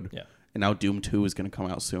very good. Yeah. And now Doom 2 is going to come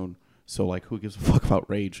out soon. So like, who gives a fuck about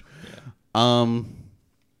Rage? Yeah.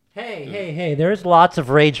 Hey! There's lots of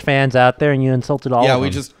Rage fans out there, and you insulted all of them. Yeah, we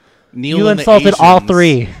just Neil You and the insulted all Asians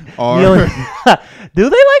three. Are, Neil and- Do they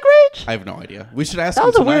like Rage? I have no idea. We should ask That them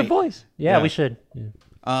was a tonight. weird voice. Yeah, Yeah. we should.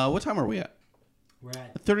 Yeah. What time are we at? We're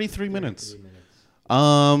at 33 minutes. 33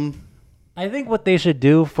 minutes. I think what they should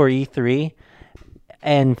do for E3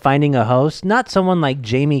 and finding a host, not someone like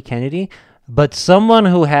Jamie Kennedy, but someone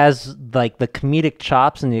who has like the comedic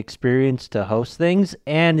chops and the experience to host things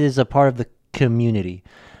and is a part of the community.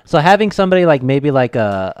 So having somebody like maybe like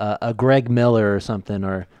a Greg Miller or something,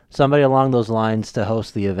 or somebody along those lines to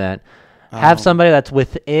host the event. Have somebody that's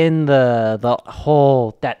within the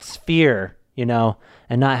whole that sphere, and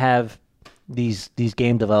not have these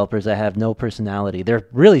game developers that have no personality. They're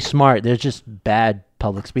really smart. They're just bad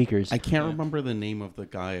public speakers. I can't remember the name of the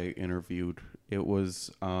guy I interviewed. It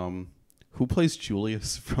was who plays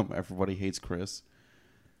Julius from Everybody Hates Chris.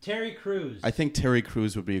 Terry Crews. I think Terry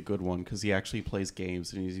Crews would be a good one because he actually plays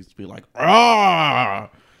games and he used to be like, ah.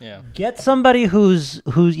 yeah. Get somebody who's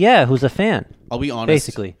a fan. I'll be honest.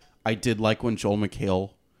 Basically. I did like when Joel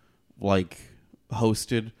McHale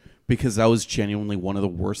hosted because that was genuinely one of the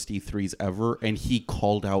worst E3s ever, and he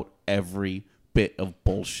called out every bit of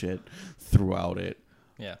bullshit throughout it.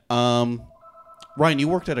 Yeah. Ryan, you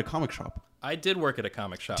worked at a comic shop. I did work at a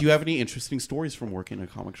comic shop. Do you have any interesting stories from working at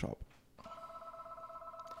a comic shop?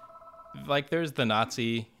 like there's the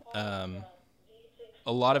Nazi.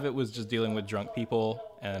 A lot of it was just dealing with drunk people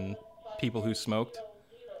and people who smoked.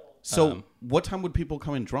 So, what time would people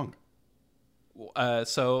come in drunk?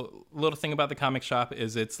 So little thing about the comic shop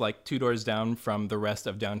is it's like 2 doors down from the rest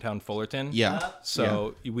of downtown Fullerton. Yeah.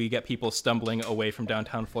 So we get people stumbling away from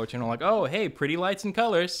downtown Fullerton. We're like, oh, hey, pretty lights and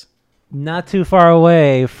colors. Not too far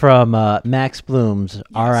away from Max Bloom's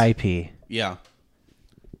R.I.P. Yeah.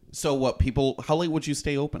 So, what people? How late would you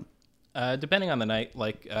stay open? Depending on the night,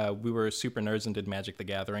 like we were super nerds and did Magic the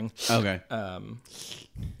Gathering. Okay.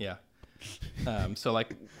 Yeah. So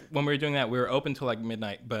like when we were doing that, we were open till like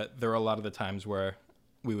midnight, but there were a lot of the times where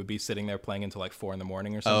we would be sitting there playing until like 4 a.m.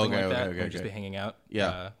 or something like that. We'd just be hanging out.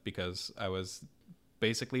 Yeah. Because I was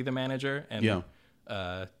basically the manager and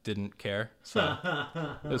didn't care. So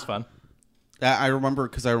it was fun. I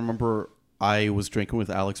remember I was drinking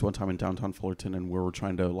with Alex one time in downtown Fullerton, and we were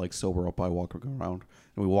trying to like sober up by walking around,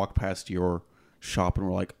 and we walked past your shop, and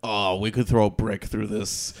we're like, "Oh, we could throw a brick through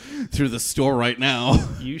the store right now."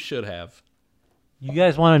 You should have. You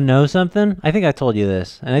guys want to know something? I think I told you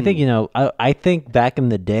this. And I think, I think back in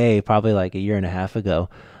the day, probably like a year and a half ago,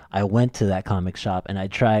 I went to that comic shop and I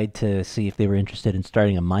tried to see if they were interested in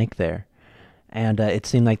starting a mic there. And it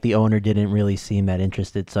seemed like the owner didn't really seem that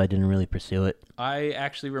interested, so I didn't really pursue it. I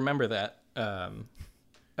actually remember that.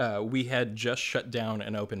 We had just shut down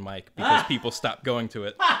an open mic because people stopped going to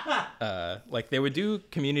it. Like they would do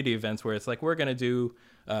community events where it's like, we're going to do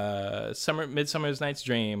Midsummer's Night's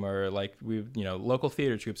Dream, or like local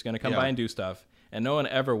theater troops going to come by and do stuff, and no one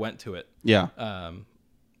ever went to it. Yeah.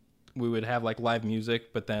 We would have like live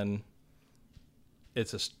music, but then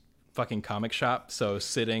it's a fucking comic shop, so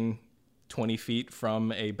sitting 20 feet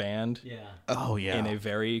from a band in a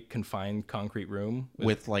very confined concrete room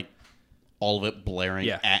with like all of it blaring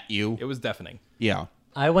at you. It was deafening. Yeah.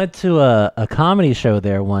 I went to a comedy show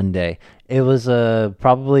there one day. It was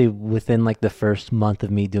probably within like the first month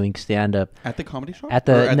of me doing stand up At the comedy shop? at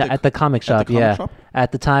the comic shop. comic shop?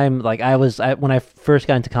 At the time, like when I first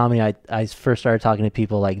got into comedy, I first started talking to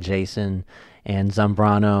people like Jason and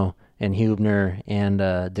Zambrano and Hubner and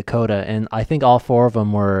Dakota, and I think all 4 of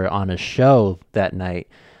them were on a show that night.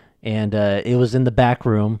 And it was in the back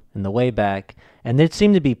room, in the way back, and there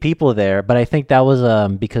seemed to be people there, but I think that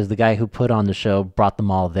was because the guy who put on the show brought them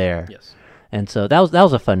all there. Yes. And so that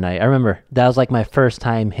was a fun night. I remember that was like my first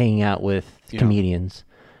time hanging out with comedians,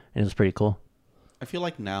 and it was pretty cool. I feel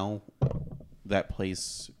like now that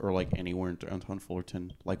place, or like anywhere in downtown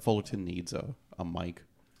Fullerton, like Fullerton needs a mic.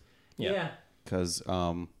 Yeah. Because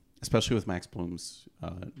especially with Max Bloom's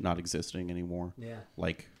not existing anymore. Yeah.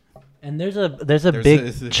 Like, and there's a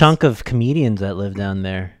big chunk of comedians that live down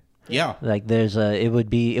there. yeah. Like it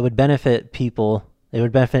would benefit people. It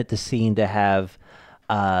would benefit the scene to have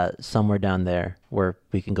somewhere down there where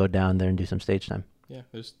we can go down there and do some stage time. Yeah,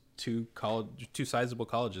 there's two sizable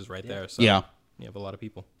colleges right there. So Yeah. you have a lot of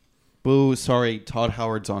people. Boo, sorry, Todd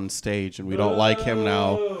Howard's on stage and we don't like him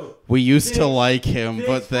now. We used to like him,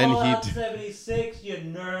 but then he 76, you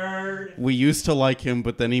nerd. we used to like him,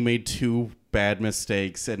 but then he made 2 bad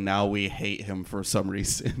mistakes and now we hate him for some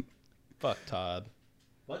reason. Fuck Todd.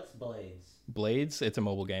 What's Blades? Blades, it's a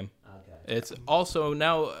mobile game. Okay. It's also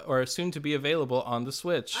now or soon to be available on the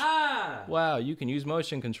Switch. Ah! Wow, you can use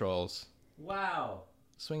motion controls. Wow.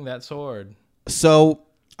 Swing that sword. So,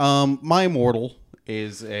 My Immortal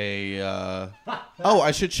is a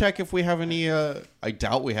I should check if we have any I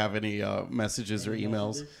doubt we have any messages or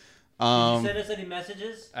emails. Did you send us any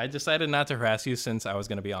messages? I decided not to harass you since I was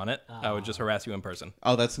going to be on it. I would just harass you in person.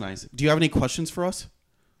 Oh, that's nice. Do you have any questions for us?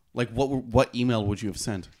 Like what email would you have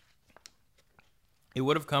sent? It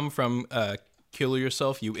would have come from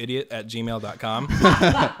killyourselfyouidiot@gmail.com.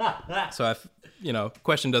 So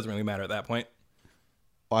question doesn't really matter at that point.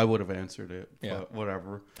 I would have answered it, Yeah. but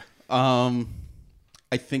whatever.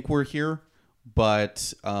 I think we're here,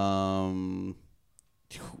 but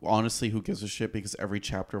honestly, who gives a shit? Because every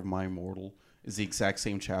chapter of My Immortal is the exact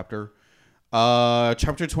same chapter.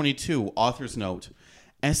 Chapter 22, author's note.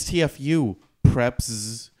 STFU,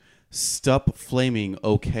 preps, stop flaming,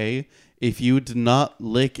 okay? If you did not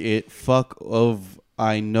lick it, fuck of,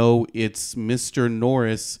 I know it's Mr.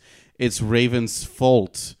 Norris. It's Raven's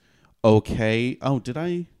fault, okay? Oh, did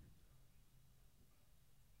I?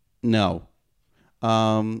 No.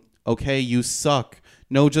 Okay, you suck.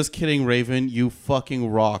 No, just kidding, Raven. You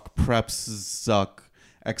fucking rock. Preps suck. !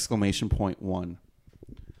 1.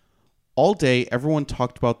 All day, everyone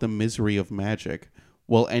talked about the misery of magic.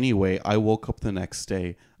 Well, anyway, I woke up the next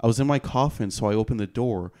day. I was in my coffin, so I opened the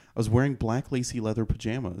door. I was wearing black lacy leather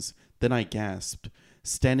pajamas. Then I gasped.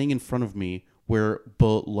 Standing in front of me were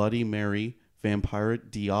Bloody Mary, Vampire,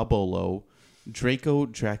 Diabolo, Draco,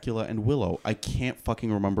 Dracula, and Willow. I can't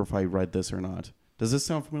fucking remember if I read this or not. Does this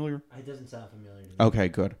sound familiar? It doesn't sound familiar to me. Okay,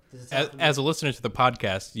 good. As a listener to the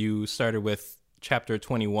podcast, you started with chapter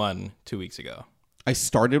 21 2 weeks ago. I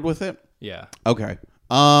started with it? Yeah. Okay.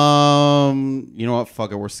 You know what?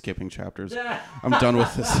 Fuck it. We're skipping chapters. I'm done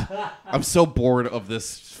with this. I'm so bored of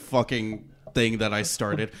this fucking thing that I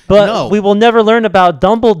started. But no. we will never learn about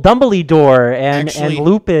Dumbledore and Actually-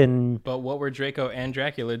 Lupin. But what were Draco and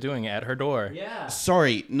Dracula doing at her door? Yeah.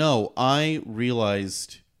 Sorry. No, I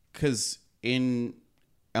realized because in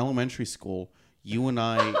elementary school, you and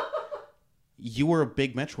I, you were a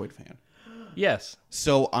big Metroid fan. Yes.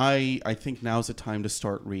 So I think now's the time to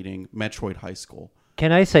start reading Metroid High School.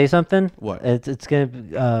 Can I say something? What? It's going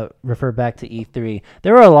to refer back to E3.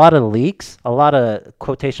 There were a lot of leaks, a lot of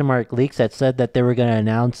quotation mark leaks that said that they were going to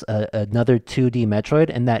announce another 2D Metroid,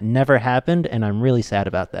 and that never happened, and I'm really sad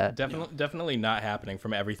about that. Definitely not happening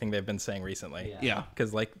from everything they've been saying recently. Yeah.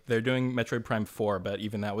 Because like they're doing Metroid Prime 4, but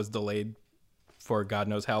even that was delayed for God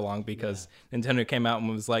knows how long because Nintendo came out and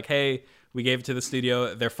was like, hey, we gave it to the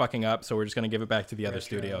studio, they're fucking up, so we're just going to give it back to the other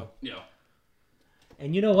studio. Yeah.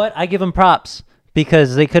 And you know what? I give them props.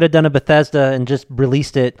 Because they could have done a Bethesda and just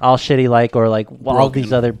released it all shitty like or like all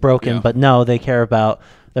these other broken, Yeah. but no, they care about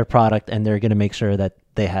their product and they're going to make sure that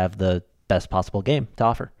they have the best possible game to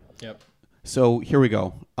offer. Yep. So here we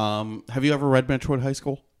go. Have you ever read Metroid High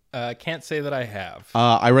School? Can't say that I have.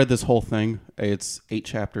 I read this whole thing. It's 8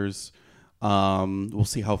 chapters. We'll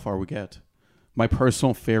see how far we get. My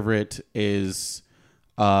personal favorite is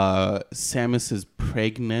Samus is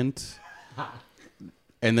pregnant.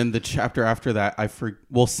 And then the chapter after that,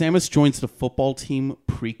 Samus joins the football team.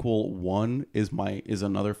 Prequel 1 is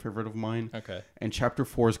another favorite of mine. Okay. And chapter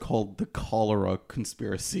 4 is called the Cholera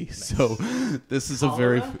Conspiracy. Nice. So this is a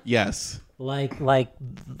very yes. Like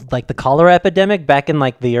the cholera epidemic back in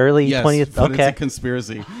like the early 20th. But Okay. it's a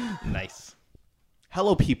conspiracy. Nice.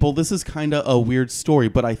 Hello, people. This is kind of a weird story,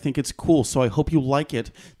 but I think it's cool, so I hope you like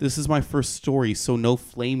it. This is my first story, so no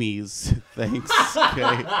flamies. Thanks.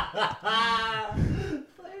 Okay.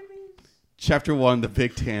 Chapter 1, the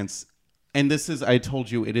big dance. And this is, I told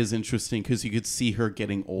you, it is interesting because you could see her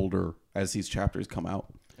getting older as these chapters come out.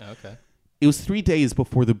 Okay. It was 3 days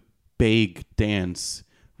before the big dance.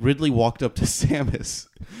 Ridley walked up to Samus.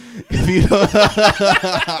 If you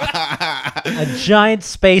A giant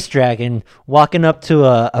space dragon walking up to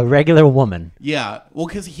a regular woman. Yeah, well,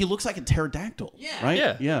 because he looks like a pterodactyl, right?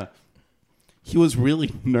 Yeah. Yeah. He was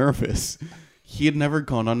really nervous. He had never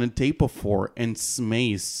gone on a date before, and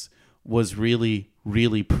Smace was really,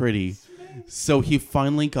 really pretty. So he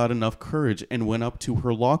finally got enough courage and went up to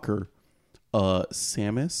her locker.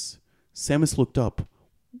 Samus? Samus looked up.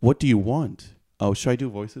 What do you want? Oh, should I do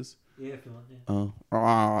voices? Yeah, if you want to.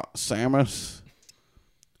 Samus?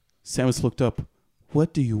 Samus looked up.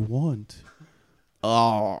 What do you want?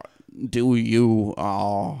 Do you,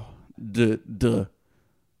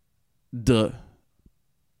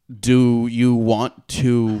 do you want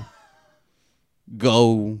to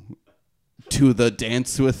go to the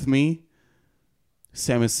dance with me?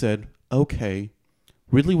 Samus said, okay.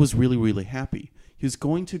 Ridley was really, really happy. He was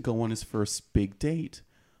going to go on his first big date.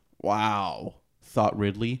 Wow, thought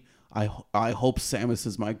Ridley. I hope Samus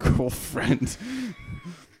is my girlfriend.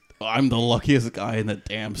 I'm the luckiest guy in the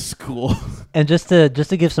damn school. And just to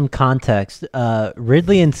give some context,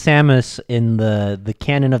 Ridley and Samus in the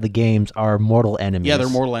canon of the games are mortal enemies. Yeah, they're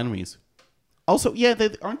mortal enemies. Also, yeah,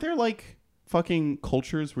 aren't there like fucking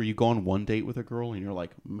cultures where you go on one date with a girl and you're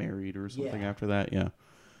like married or something after that? Yeah.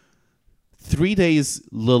 3 days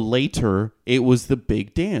later, it was the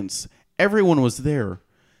big dance. Everyone was there.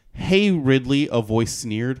 Hey, Ridley, a voice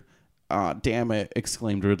sneered. Damn it,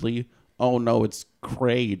 exclaimed Ridley. Oh no, it's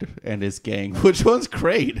Kraid and his gang. Which one's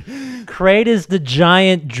Kraid? Kraid is the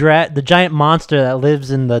giant monster that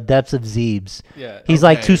lives in the depths of Zebes. Yeah. He's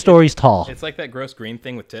like 2 stories tall. It's like that gross green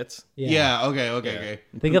thing with tits. Yeah, okay.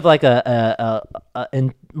 Think of like a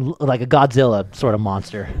Godzilla sort of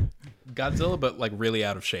monster. Godzilla, but like really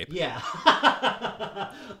out of shape. Yeah.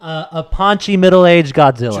 A paunchy middle-aged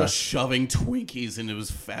Godzilla. Just shoving Twinkies into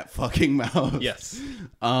his fat fucking mouth. Yes.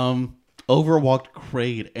 Over walked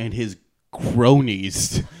Kraid and his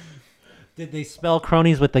cronies. Did they spell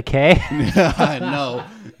cronies with the K? No.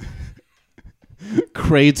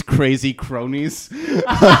 Kraid's crazy cronies.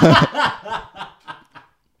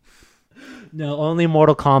 No, only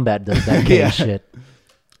Mortal Kombat does that kind of shit.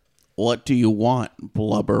 What do you want,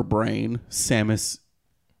 blubber brain? Samus.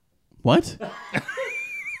 What?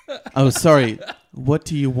 Oh, sorry. What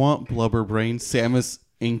do you want, blubber brain? Samus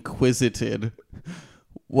inquisited.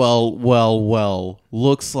 Well.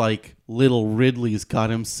 Looks like little Ridley's got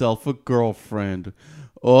himself a girlfriend.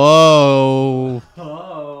 Oh.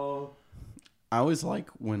 I always like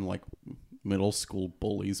when like middle school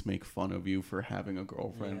bullies make fun of you for having a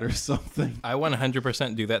girlfriend or something. I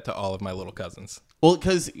 100% do that to all of my little cousins. Well,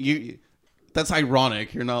 because that's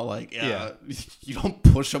ironic. You're not like, you don't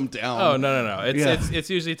push them down. Oh, no. It's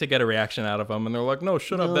usually to get a reaction out of them, and they're like, no,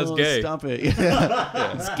 shut up, that's gay. Stop it.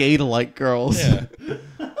 Yeah. It's gay to like girls. Yeah.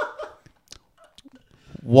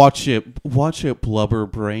 Watch it, blubber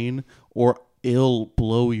brain, or it'll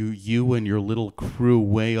blow you and your little crew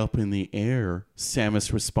way up in the air,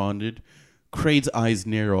 Samus responded. Kraid's eyes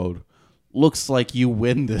narrowed. Looks like you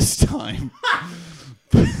win this time.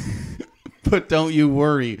 But don't you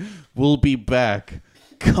worry, we'll be back.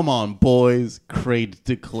 Come on, boys, Kraid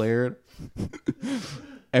declared.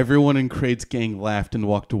 Everyone in Kraid's gang laughed and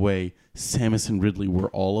walked away. Samus and Ridley were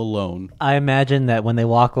all alone. I imagine that when they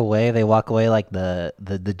walk away like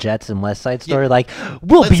the Jets and West Side Story, like,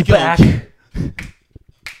 we'll be back.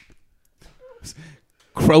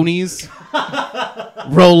 Cronies,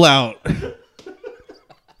 roll out.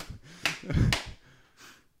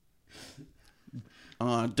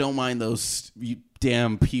 Don't mind those you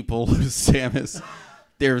damn people, Samus.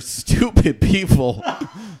 They're stupid people.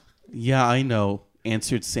 Yeah, I know,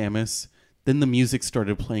 answered Samus. Then the music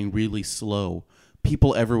started playing really slow.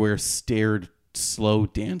 People everywhere stared, slow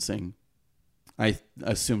dancing. I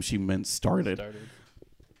assume she meant started.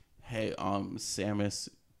 Hey, Samus,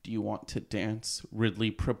 do you want to dance? Ridley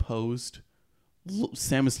proposed.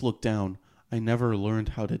 Samus looked down. I never learned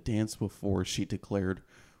how to dance before, she declared.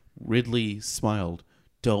 Ridley smiled.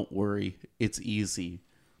 Don't worry, it's easy.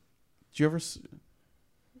 Did you ever...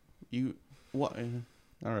 You... What...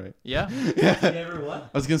 All right. Yeah. You ever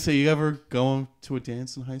what? I was going to say, you ever go to a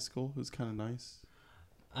dance in high school? It was kind of nice.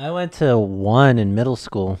 I went to one in middle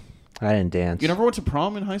school. I didn't dance. You never went to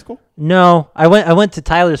prom in high school? No, I went to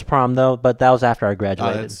Tyler's prom though, but that was after I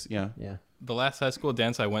graduated. Yeah. The last high school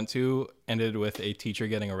dance I went to ended with a teacher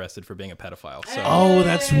getting arrested for being a pedophile. So, Oh,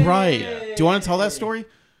 that's right. Do you want to tell that story?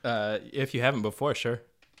 if you haven't before, sure.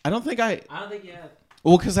 I don't think I don't think you have.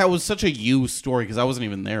 Well, because that was such a you story, because I wasn't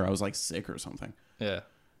even there. I was like sick or something. Yeah.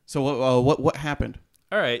 So what happened?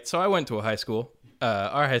 All right. So I went to a high school.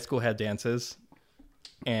 Our high school had dances,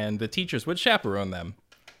 and the teachers would chaperone them.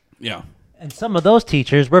 Yeah. And some of those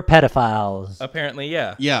teachers were pedophiles. Apparently,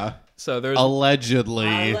 yeah. Yeah. So there was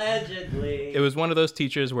Allegedly. Allegedly. it was one of those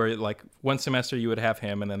teachers where like one semester you would have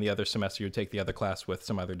him, and then the other semester you would take the other class with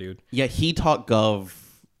some other dude. Yeah, he taught Gov.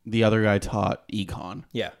 The other guy taught Econ.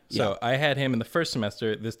 Yeah. So I had him in the first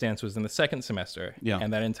semester. This dance was in the second semester. Yeah.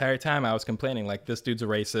 And that entire time I was complaining, like, this dude's a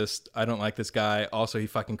racist. I don't like this guy. Also, he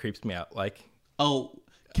fucking creeps me out. Like, Oh,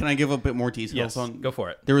 can I give a bit more details yes, on? go for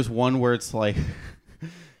it. There was one where it's like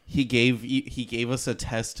he gave us a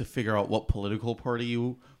test to figure out what political party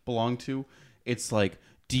you belong to. It's like,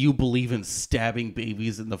 do you believe in stabbing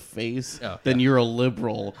babies in the face? Oh, then you're a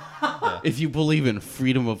liberal. If you believe in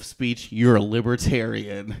freedom of speech, you're a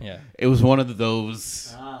libertarian. Yeah. It was one of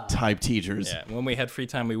those type teachers. Yeah. When we had free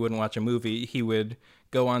time, we wouldn't watch a movie. He would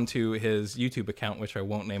go onto his YouTube account, which I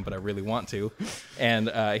won't name, but I really want to. And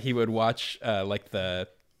he would watch like the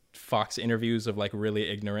Fox interviews of like really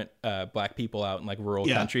ignorant black people out in like rural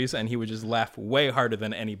countries, and he would just laugh way harder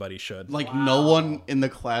than anybody should. Like no one in the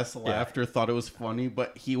class laughed or thought it was funny,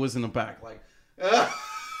 but he was in the back like,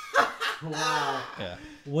 Wow. Yeah.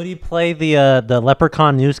 Would he play the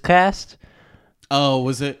Leprechaun newscast? oh,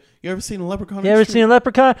 was it? You ever seen a leprechaun? You ever seen a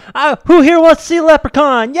leprechaun? Who here wants to see a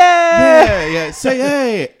leprechaun? Yay! Yeah. Say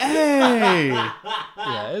hey, hey.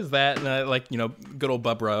 Yeah, is that and like, you know, good old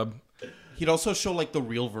Bub Rub. He'd also show like the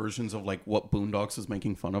real versions of like what Boondocks was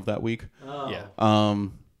making fun of that week. Yeah.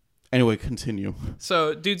 Anyway, continue.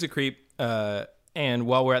 So, dude's a creep. And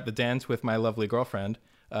while we're at the dance with my lovely girlfriend,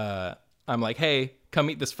 I'm like, hey, come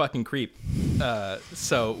meet this fucking creep.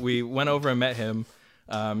 So we went over and met him.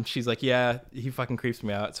 She's like, yeah, he fucking creeps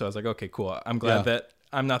me out. So I was like, okay, cool. I'm glad that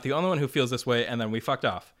I'm not the only one who feels this way. And then we fucked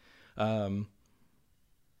off.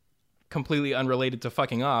 Completely unrelated to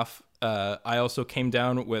fucking off. I also came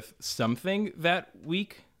down with something that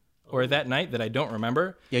week or that night that I don't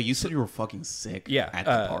remember. Yeah, you said you were fucking sick. Yeah, at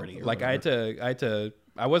the party. Like I had to.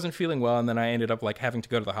 I wasn't feeling well, and then I ended up like having to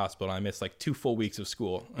go to the hospital. I missed like 2 full weeks of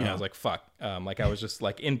school, and I was like, "Fuck!" Like I was just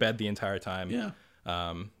like in bed the entire time. Yeah.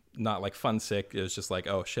 Not like fun sick. It was just like,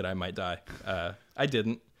 "Oh shit, I might die." I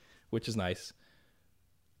didn't, which is nice.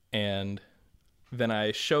 And then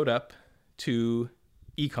I showed up to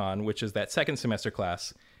Econ, which is that second semester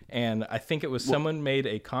class, and I think it was someone made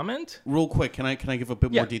a comment. Real quick, can I give a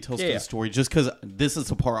bit more details to the story? Just because this is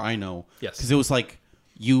the part I know. Yes. Because it was like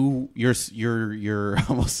your I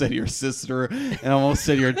almost said your sister and I almost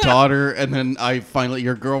said your daughter, and then I finally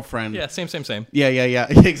your girlfriend. Yeah, same. Yeah,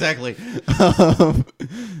 exactly. Can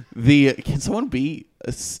someone be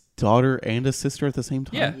a daughter and a sister at the same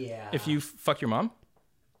time? Yeah. If you fuck your mom.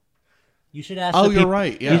 You should ask. Oh, the you're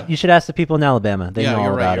right. Yeah. You should ask the people in Alabama. They know all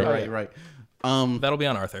you're about right. it. You're right. That'll be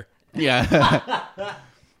on Arthur. Yeah.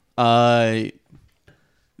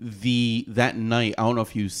 That night, I don't know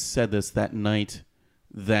if you said this, that night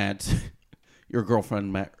that your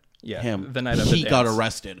girlfriend met him, the night of the he got dance.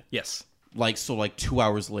 arrested. Yes. Like 2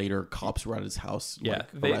 hours later, cops were at his house. Yeah.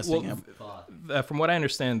 Arresting him. From what I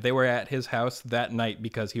understand, they were at his house that night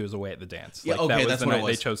because he was away at the dance. Yeah, Like, okay, that was that's the what it night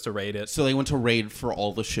they was. chose to raid it. So they went to raid for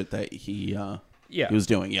all the shit that he was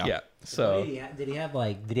doing. Yeah. Yeah. So Did he have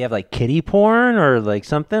like kiddie porn or like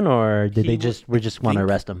something, or did they just want to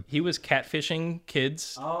arrest him? he was catfishing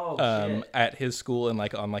kids at his school and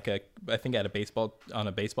like on like I think at a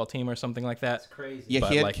baseball team or something like that. Crazy. Yeah, But,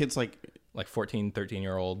 he had like- kids like 14,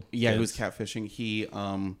 13-year-old. yeah, he was kids. catfishing. He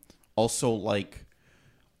also like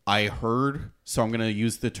I heard, so I'm gonna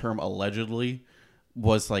use the term allegedly,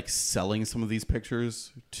 was like selling some of these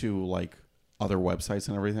pictures to like other websites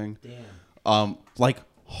and everything. Damn. Like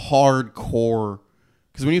hardcore.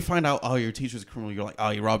 Because when you find out, oh, your teacher's a criminal, you're like,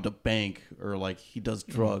 oh, he robbed a bank or like he does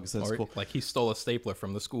drugs. That's Or, cool. like he stole a stapler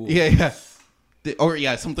from the school. Yeah. Or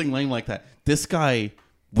yeah, something lame like that. This guy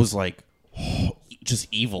was like just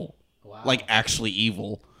evil. Wow. Like actually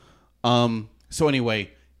evil. So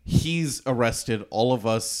anyway, he's arrested. All of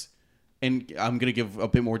us, and I'm gonna give a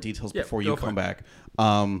bit more details Yeah, before go you for come it. back.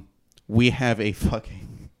 We have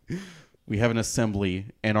an assembly,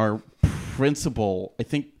 and our principal, I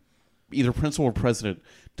think either principal or president,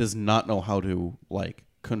 does not know how to like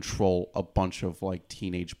control a bunch of like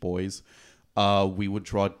teenage boys. We would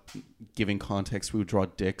giving context, we would draw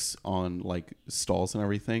dicks on like stalls and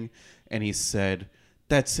everything. And he said,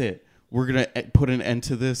 that's it. We're going to put an end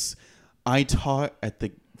to this. I taught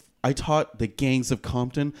the gangs of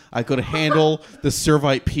Compton. I could handle the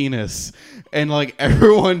Servite penis. And like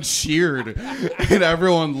everyone cheered and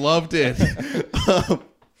everyone loved it.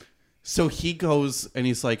 So he goes and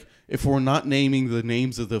he's like, if we're not naming the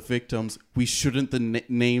names of the victims, we shouldn't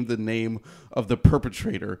name the name of the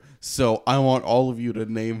perpetrator. So I want all of you to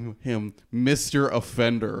name him Mr.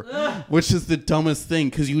 Offender, which is the dumbest thing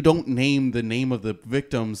because you don't name the name of the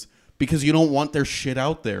victims because you don't want their shit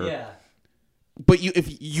out there. Yeah. But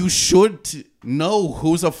you should know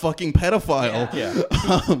who's a fucking pedophile.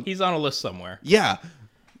 Yeah. He's on a list somewhere. Yeah.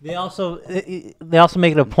 They also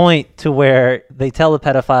make it a point to where they tell the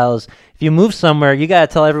pedophiles, if you move somewhere, you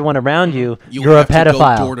gotta tell everyone around you you're a have to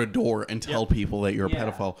pedophile. go door to door and tell people that you're a Yeah.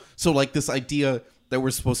 pedophile. So like this idea that we're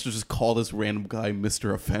supposed to just call this random guy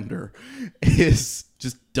Mr. Offender is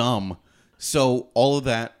just dumb. So all of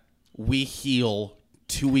that, we heal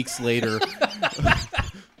 2 weeks later.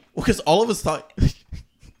 Because all of us thought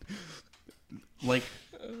like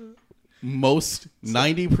most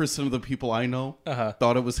 90% of the people I know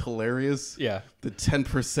thought it was hilarious. Yeah. The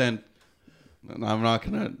 10%, I'm not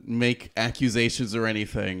going to make accusations or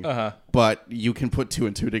anything, but you can put two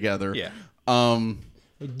and two together. Yeah.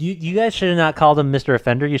 You guys should have not called him Mr.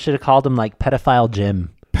 Offender. You should have called him like Pedophile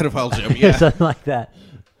Jim. Pedophile Jim, Or yeah. something like that.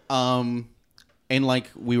 And like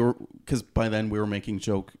we were, because by then we were making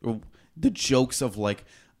the jokes of like,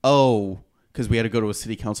 oh, because we had to go to a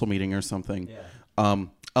city council meeting or something. Yeah.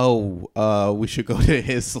 We should go to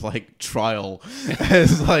his like trial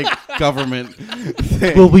as like government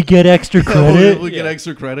thing. Will we get extra credit? Will we get Yeah.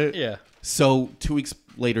 extra credit? Yeah. So 2 weeks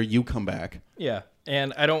later, you come back. Yeah.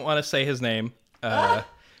 And I don't want to say his name.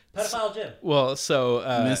 Pedophile Jim. Well, so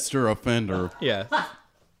Mr. Offender. yeah.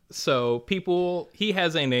 So he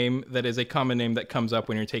has a name that is a common name that comes up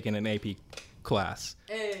when you're taking an AP class,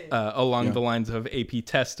 along the lines of AP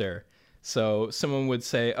tester. So someone would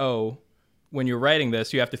say, oh, when you're writing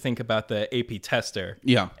this, you have to think about the AP tester.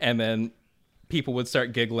 Yeah. And then people would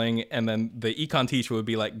start giggling, and then the econ teacher would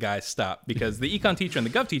be like, guys, stop. Because the econ teacher and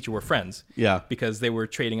the gov teacher were friends. Yeah. Because they were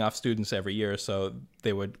trading off students every year, so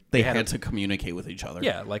they Had to communicate with each other.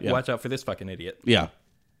 yeah, like, watch out for this fucking idiot. Yeah.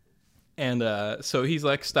 And so he's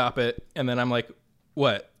like, stop it. And then I'm like,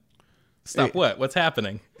 what? Stop what? What's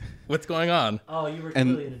happening? What's going on? Oh, you were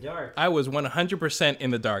And- really in the dark. I was 100%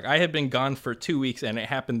 in the dark. I had been gone for 2 weeks, and it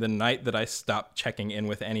happened the night that I stopped checking in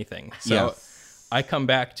with anything. So Yeah. I come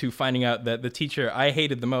back to finding out that the teacher I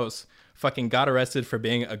hated the most fucking got arrested for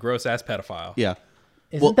being a gross-ass pedophile. Yeah.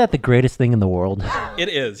 Isn't that the greatest thing in the world? It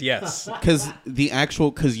is, yes.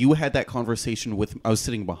 Because you had that conversation with, I was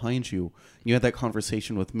sitting behind you. You had that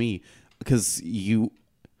conversation with me because you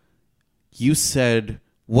said,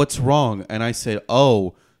 what's wrong? And I said,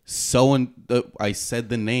 oh, I said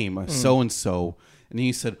the name, so-and-so. And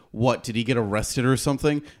he said, what, did he get arrested or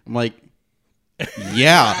something? I'm like,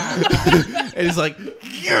 yeah. And he's like,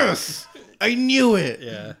 yes, I knew it.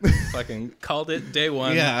 Yeah, fucking called it day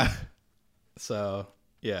one. Yeah. So,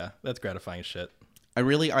 yeah, that's gratifying shit. I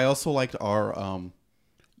also liked our,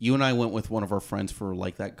 you and I went with one of our friends for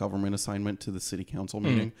like that government assignment to the city council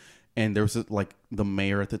meeting. And there was like the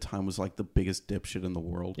mayor at the time was like the biggest dipshit in the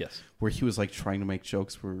world. Yes. Where he was like trying to make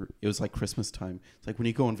jokes where it was like Christmas time. It's like when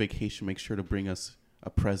you go on vacation, make sure to bring us a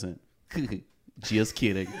present. Just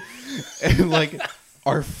kidding. And like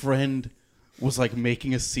our friend was like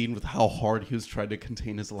making a scene with how hard he was trying to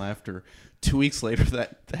contain his laughter. 2 weeks later,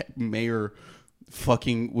 that mayor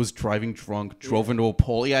fucking was driving drunk, drove into a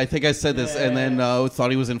pole. Yeah, I think I said this, and then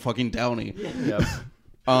thought he was in fucking Downey. Yep.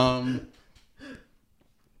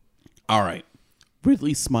 All right.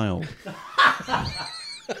 Ridley smiled.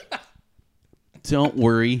 Don't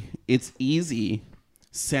worry, it's easy.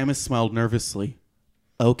 Samus smiled nervously.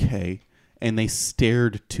 Okay. And they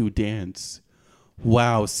stared to dance.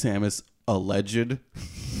 Wow, Samus alleged.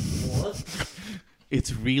 What?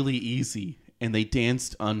 It's really easy. And they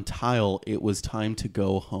danced until it was time to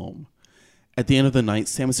go home. At the end of the night,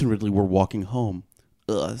 Samus and Ridley were walking home.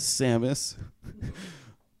 Samus,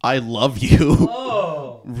 I love you.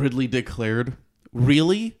 Oh. Ridley declared.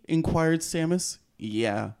 Really? Inquired Samus.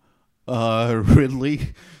 Yeah.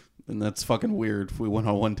 Ridley? And that's fucking weird. We went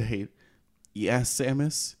on one date. Yeah,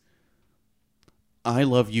 Samus. I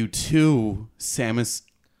love you too, Samus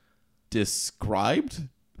described.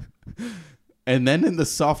 And then in the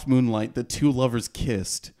soft moonlight, the two lovers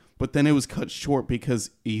kissed. But then it was cut short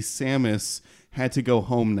because Samus had to go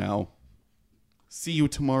home now. See you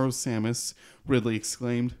tomorrow, Samus, Ridley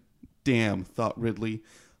exclaimed. Damn, thought Ridley.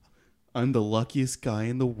 I'm the luckiest guy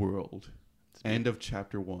in the world. End of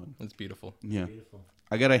chapter 1. That's beautiful. Yeah. Beautiful.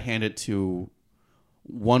 I gotta hand it to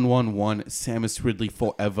 111 Samus Ridley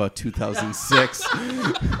Forever 2006.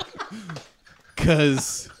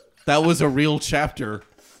 Because that was a real chapter.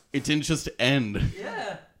 It didn't just end.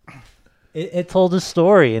 Yeah. It told a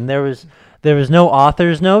story, and there was no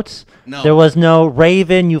author's notes. No. There was no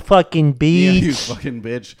Raven, you fucking bitch. Yeah, you fucking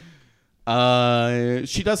bitch.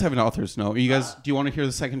 She does have an author's note. You guys, do you want to hear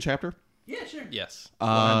the second chapter? Yeah, sure. Yes,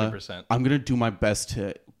 100%. I'm going to do my best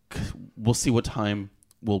to... We'll see what time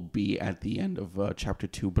will be at the end of chapter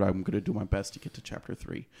 2, but I'm going to do my best to get to chapter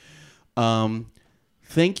 3.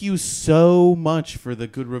 Thank you so much for the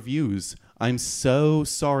good reviews. I'm so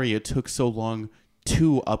sorry it took so long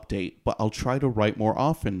to update, but I'll try to write more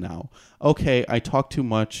often now. Okay, I talked too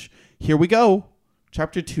much. Here we go.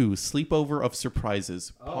 Chapter 2, Sleepover of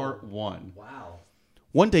Surprises, Part 1. Wow.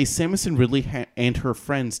 One day, Samus and Ridley and her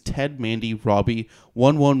friends Ted, Mandy, Robbie,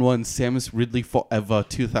 111 Samus Ridley Forever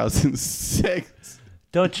 2006.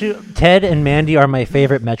 Don't you? Ted and Mandy are my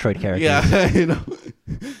favorite Metroid characters. Yeah, you know.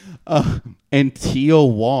 And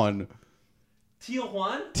Teal Juan. Teal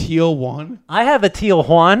Juan? Teal Juan I have a Teal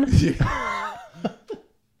Juan.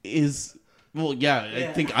 Well, yeah,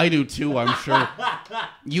 I think I do too, I'm sure.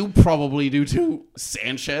 You probably do too,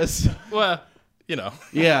 Sanchez. Well, you know.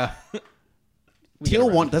 Yeah. Teal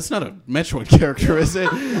Juan, that's not a Metroid character, is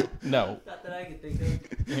it? No. Not that I can think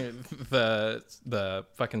of. The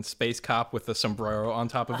fucking space cop with the sombrero on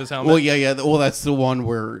top of his helmet. Well, yeah. Well, that's the one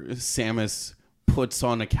where Samus puts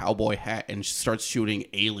on a cowboy hat and starts shooting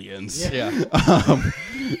aliens. Yeah.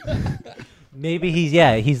 Maybe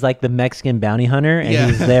he's like the Mexican bounty hunter,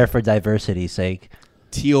 and he's there for diversity's sake.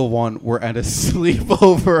 Teal Juan, we're at a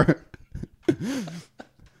sleepover.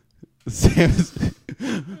 Samus...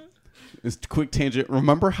 Just quick tangent.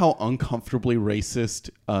 Remember how uncomfortably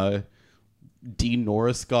racist Dean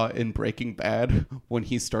Norris got in Breaking Bad when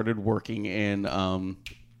he started working in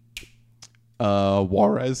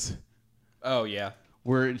Juarez? Oh, yeah.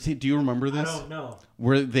 Do you remember this? I don't know.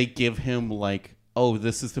 Where they give him like, oh,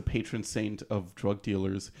 this is the patron saint of drug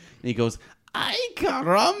dealers. And he goes, ay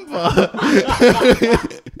caramba.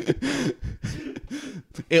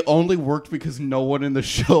 It only worked because no one in the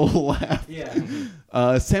show laughed. Yeah.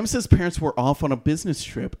 Samus's parents were off on a business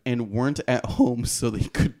trip and weren't at home, so they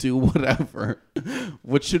could do whatever.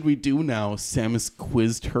 What should we do now? Samus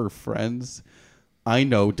quizzed her friends. I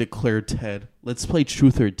know, declared Ted. Let's play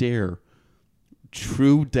Truth or Dare.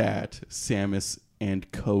 True dat, Samus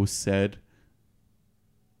and Co said.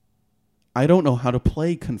 I don't know how to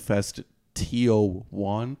play, confessed Tio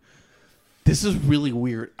Juan. This is really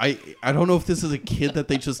weird. I don't know if this is a kid that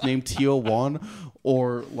they just named Tio Juan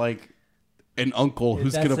or like an uncle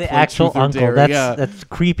who's going to play actual Truth or uncle. Dare. That's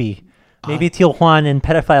creepy. Maybe Tio Juan and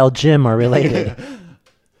pedophile Jim are related.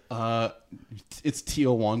 it's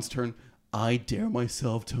Tio Wan's turn. I dare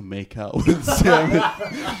myself to make out with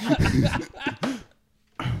Samus.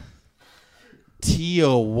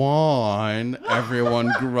 Tio Wan,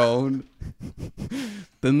 everyone groaned.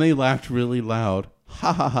 Then they laughed really loud.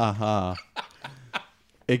 Ha ha ha ha.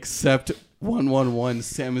 Except 111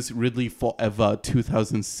 Samus Ridley Forever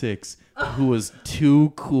 2006, who was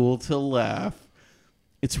too cool to laugh.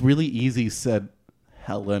 It's really easy, said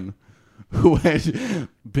Helen, who had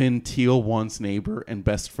been Tio Wan's neighbor and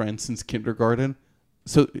best friend since kindergarten.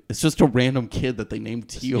 So it's just a random kid that they named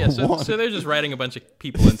Tio Wan. So they're just writing a bunch of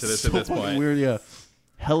people into this at this fucking point. Weird, yeah.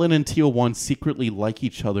 Helen and Tio Wan secretly like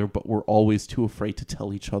each other, but were always too afraid to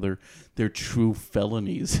tell each other their true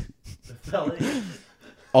felonies.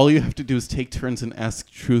 All you have to do is take turns and ask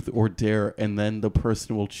truth or dare, and then the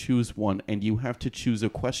person will choose one, and you have to choose a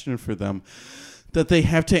question for them that they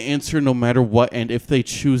have to answer no matter what. And if they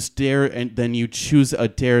choose dare, and then you choose a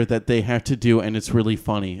dare that they have to do, and it's really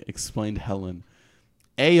funny, explained Helen.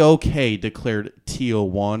 A-OK, declared Tio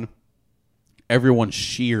Wan. Everyone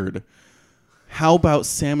cheered. How about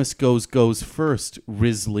Samus goes first?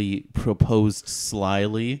 Risley proposed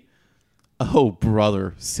slyly. Oh,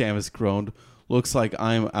 brother, Samus groaned. Looks like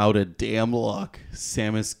I'm out of damn luck.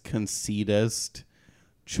 Samus concedest.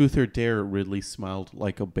 Truth or dare? Ridley smiled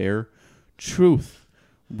like a bear. Truth.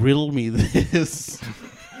 Riddle me this.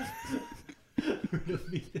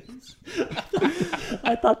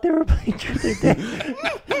 I thought they were playing Truth or Dare.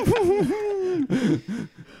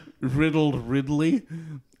 Riddled Ridley.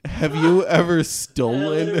 Have you ever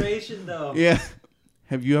stolen? Alliteration, though. Yeah.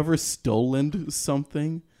 Have you ever stolen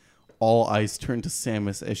something? All eyes turned to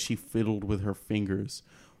Samus as she fiddled with her fingers.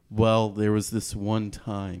 Well, there was this one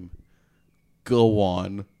time. Go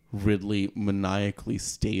on, Ridley maniacally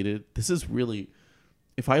stated. This is really...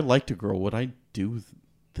 If I liked a girl, would I do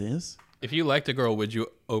this? If you liked a girl, would you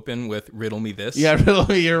open with "Riddle me this"? Yeah,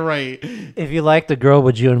 Ridley, you're right. If you liked a girl,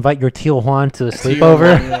 would you invite your Tio Juan to a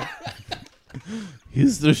sleepover?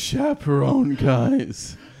 He's the chaperone,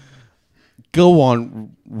 guys. Go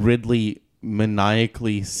on, Ridley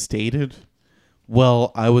maniacally stated.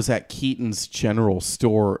 Well, I was at Keaton's General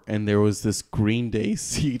Store, and there was this Green Day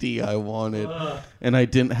CD I wanted, and I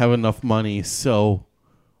didn't have enough money, so,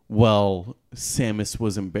 well, Samus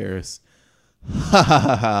was embarrassed. Ha ha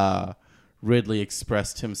ha ha. Ridley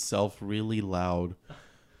expressed himself really loud.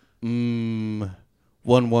 111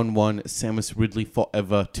 Samus Ridley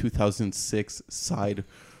Forever 2006 sighed,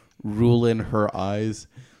 rolling her eyes.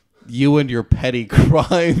 You and your petty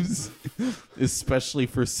crimes, especially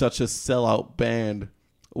for such a sellout band.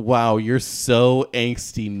 Wow, you're so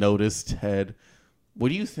angsty, noticed Ted. What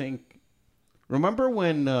do you think? Remember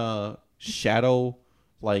when Shadow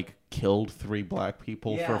killed 3 black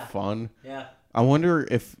people for fun? Yeah. I wonder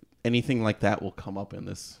if anything like that will come up in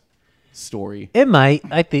this story. It might.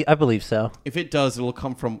 I believe so. If it does, it'll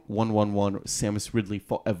come from 111 Samus Ridley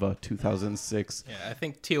Forever 2006. Yeah, I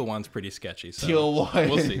think Tio Wan's pretty sketchy. So Tio Wan.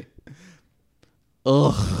 We'll see.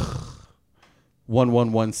 Ugh.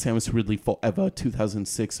 111 Samus Ridley Forever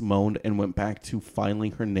 2006 moaned and went back to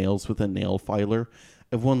filing her nails with a nail filer.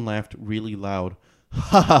 Everyone laughed really loud.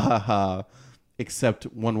 Ha ha ha ha. Except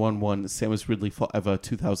 111 Samus Ridley Forever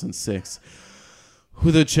 2006,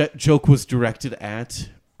 who the joke was directed at.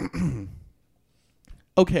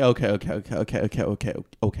 Okay.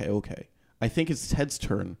 I think it's Ted's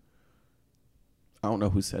turn. I don't know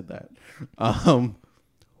who said that.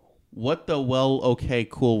 What the okay,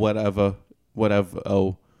 cool, whatever.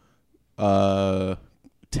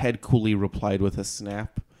 Ted coolly replied with a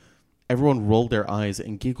snap. Everyone rolled their eyes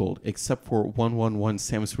and giggled, except for 111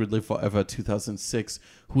 Samus Ridley Forever 2006,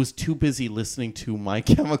 who was too busy listening to My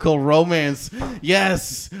Chemical Romance.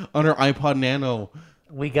 Yes, on her iPod Nano.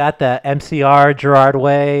 We got the MCR Gerard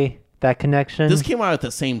Way, that connection. This came out at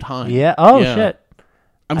the same time. Yeah. Oh, Yeah. shit.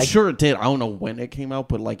 I'm sure it did. I don't know when it came out,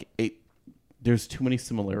 but there's too many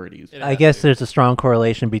similarities. I guess there's a strong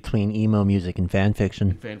correlation between emo music and fan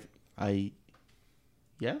fiction.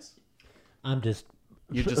 Yes? I'm just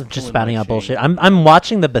You're just pulling spouting my out bullshit. chain. I'm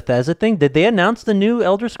watching the Bethesda thing. Did they announce the new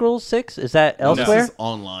Elder Scrolls 6? Is that No, elsewhere? This is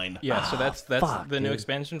online. Yeah, so that's fuck, the new dude.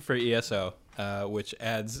 expansion for ESO, which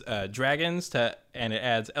adds dragons and it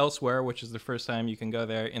adds Elsewhere, which is the first time you can go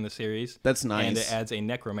there in the series. That's nice. And it adds a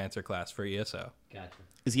necromancer class for ESO. Gotcha.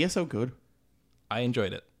 Is ESO good? I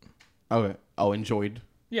enjoyed it. Okay. Oh, enjoyed.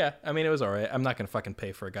 Yeah, I mean, it was all right. I'm not going to fucking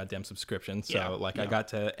pay for a goddamn subscription. So, Yeah, I got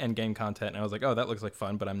to end game content, and I was like, oh, that looks like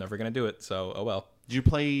fun, but I'm never going to do it. So, oh well. Did you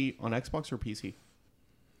play on Xbox or PC?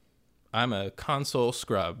 I'm a console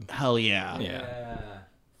scrub. Hell yeah. Yeah.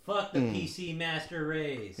 Fuck the PC master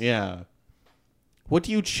race. Yeah. What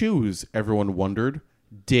do you choose? Everyone wondered.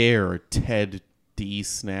 Dare, Ted D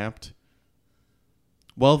snapped.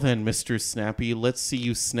 Well then, Mr. Snappy, let's see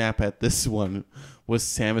you snap at this one, was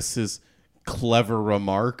Samus's clever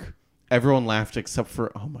remark. Everyone laughed except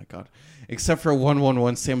for 111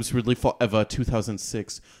 Samus Ridley Forever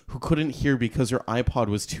 2006, who couldn't hear because her iPod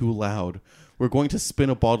was too loud. We're going to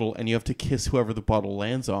spin a bottle and you have to kiss whoever the bottle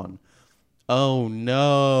lands on. Oh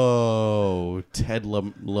no, Ted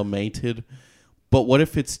lamented. But what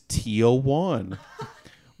if it's Tio1?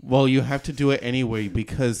 Well, you have to do it anyway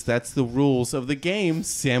because that's the rules of the game,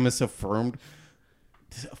 Samus affirmed.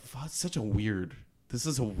 This is a weird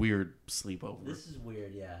sleepover. This is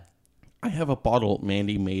weird, yeah. I have a bottle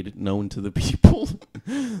Mandy made known to the people.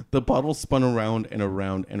 The bottle spun around and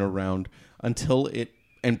around and around until it...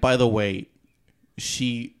 And by the way,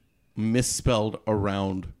 she misspelled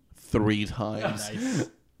around 3 times. Nice.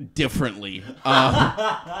 Differently.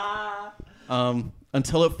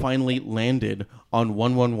 Until it finally landed on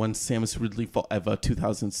 111 Samus Ridley Forever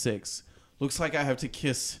 2006. Looks like I have to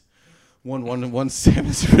kiss 111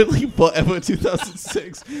 Samus Ridley Forever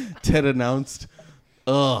 2006, Ted announced.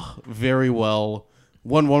 Ugh, very well.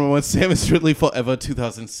 111 Samus Ridley Forever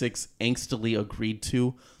 2006 angstily agreed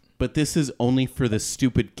to, but this is only for this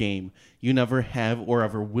stupid game. You never have or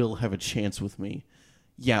ever will have a chance with me.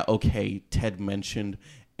 Yeah, okay, Ted mentioned,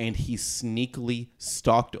 and he sneakily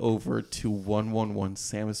stalked over to 111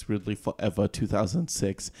 Samus Ridley Forever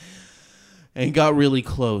 2006 and got really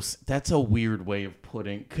close. That's a weird way of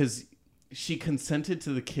putting, because she consented to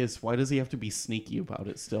the kiss. Why does he have to be sneaky about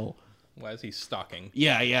it still? Why is he stalking?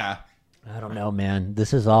 Yeah. I don't know, man.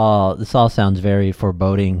 This all sounds very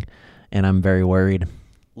foreboding, and I'm very worried.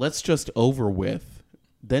 Let's just over with.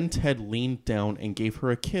 Then Ted leaned down and gave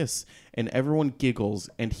her a kiss, and everyone giggles,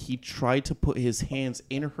 and he tried to put his hands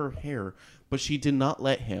in her hair, but she did not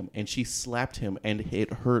let him, and she slapped him, and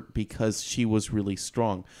it hurt because she was really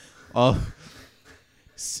strong.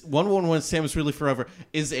 111 Samus Ridley Forever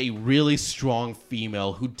is a really strong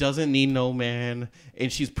female who doesn't need no man,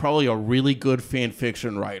 and she's probably a really good fan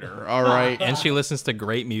fiction writer, all right? And she listens to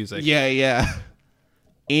great music. Yeah.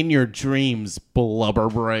 In your dreams, blubber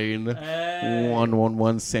brain.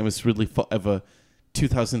 111 Samus Ridley Forever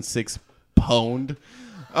 2006 pwned.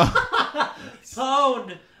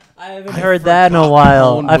 Pwned! I haven't heard that in a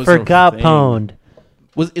while. Pwned I was a forgot thing. pwned.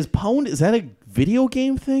 Is pwned, is that a video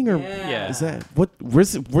game thing? Or Yeah. is that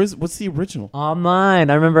what's the original? Online.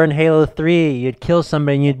 I remember in Halo 3, you'd kill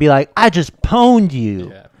somebody and you'd be like, I just pwned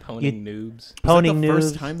you. Yeah, pwning noobs. Was Pwning that the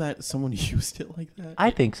first news. time that someone used it like that?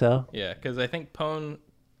 I think so. Yeah, because I think pwn,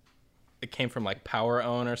 it came from like Power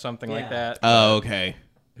Own or something like that. Oh, okay.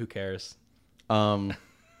 Who cares? By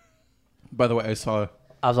the way, I saw...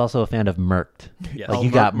 I was also a fan of Merked. Yes. Like Oh,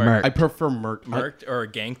 you got Merked. Merked. I prefer Merc. Merked or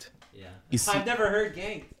ganked? Yeah. You see- I've never heard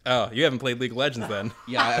Gank. Oh, you haven't played League of Legends then.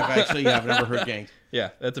 Yeah, I've never heard ganked.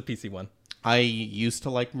 Yeah, that's a PC one. I used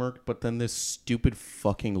to like Merc, but then this stupid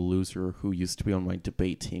fucking loser who used to be on my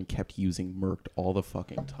debate team kept using Merc all the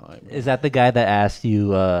fucking time. Is that the guy that asked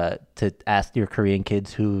you to ask your Korean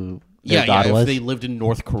kids who their god if was? they lived in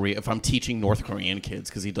North Korea, if I'm teaching North Korean kids,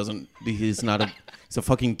 because he's a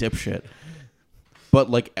fucking dipshit. But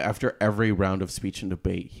like after every round of speech and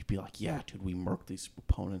debate, he'd be like, "Yeah, dude, we murked these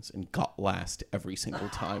opponents and got last every single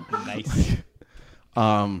time." Nice.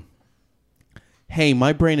 Hey,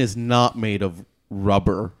 my brain is not made of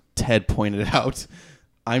rubber, Ted pointed out.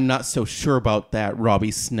 I'm not so sure about that,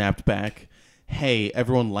 Robbie snapped back. Hey,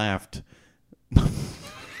 everyone laughed.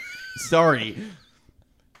 Sorry.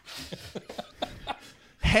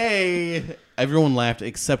 Hey, everyone laughed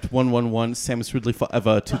except 111 Samus Ridley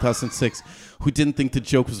Forever 2006, who didn't think the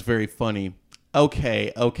joke was very funny.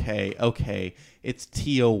 Okay. It's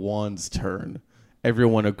Tio1's turn.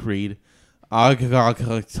 Everyone agreed. Correct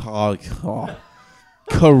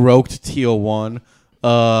Tio1.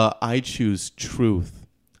 I choose truth.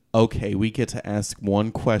 Okay, we get to ask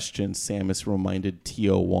one question, Samus reminded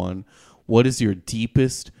Tio1. What is your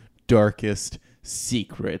deepest, darkest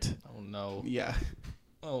secret? Oh no. Yeah.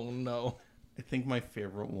 Oh no. I think my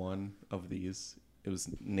favorite one of these, it was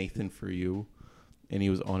Nathan For You, and he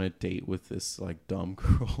was on a date with this like dumb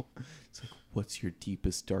girl. It's like, what's your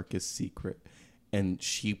deepest, darkest secret? And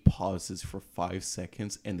she pauses for 5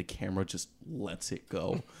 seconds, and the camera just lets it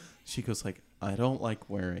go. She goes like, I don't like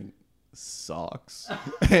wearing socks.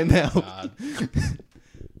 And now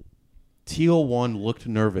Tio1 looked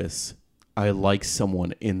nervous. I like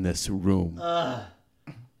someone in this room.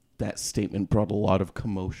 That statement brought a lot of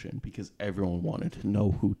commotion because everyone wanted to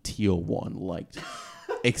know who Tio1 liked.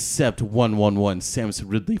 Except 111 Samus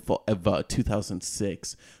Ridley Forever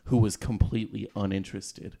 2006, who was completely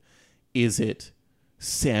uninterested. Is it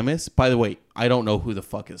Samus? By the way, I don't know who the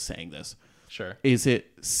fuck is saying this. Sure. Is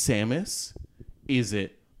it Samus? Is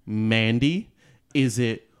it Mandy? Is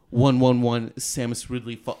it 111 Samus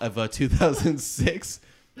Ridley Forever 2006?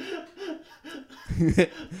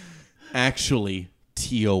 Actually,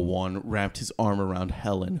 TO1 wrapped his arm around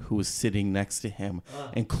Helen, who was sitting next to him,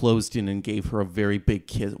 and closed in and gave her a very big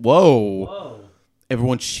kiss. Whoa!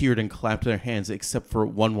 Everyone cheered and clapped their hands except for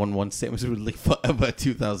 111 Samus Ridley Forever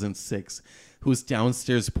 2006, who was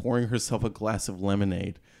downstairs pouring herself a glass of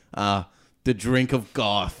lemonade. The drink of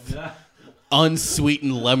goth.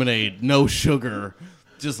 Unsweetened lemonade, no sugar,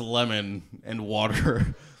 just lemon and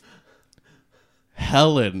water.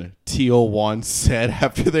 Helen, TO1 said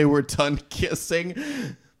after they were done kissing.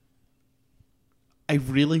 I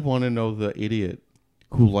really want to know the idiot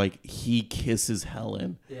who, like, he kisses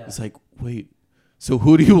Helen. Yeah. It's like, wait, so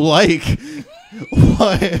who do you like?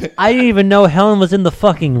 What? I didn't even know Helen was in the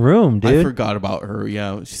fucking room, dude. I forgot about her.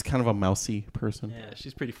 Yeah, she's kind of a mousy person. Yeah,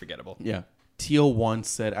 she's pretty forgettable. Yeah. TO1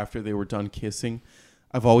 said after they were done kissing,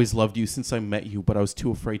 I've always loved you since I met you, but I was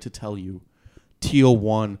too afraid to tell you.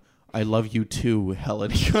 TO1, I love you too,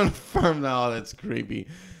 Helen confirmed. Oh, that's creepy.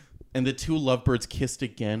 And the two lovebirds kissed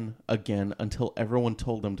again, until everyone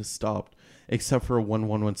told them to stop, except for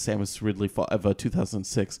 111 Samus Ridley Forever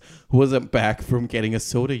 2006, who wasn't back from getting a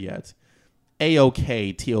soda yet.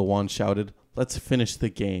 A-OK, TO1 shouted. Let's finish the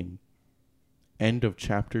game. End of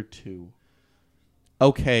chapter 2.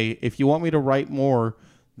 Okay, if you want me to write more,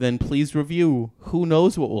 then please review. Who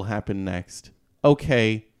knows what will happen next?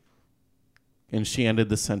 Okay. And she ended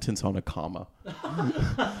the sentence on a comma.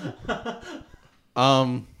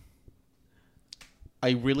 I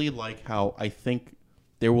really like how I think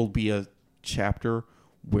there will be a chapter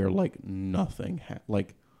where, like, nothing,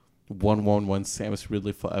 like, 111 Samus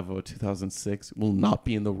Ridley Forever 2006 will not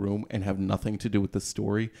be in the room and have nothing to do with the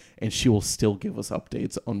story, and she will still give us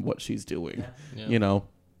updates on what she's doing. Yeah. You know?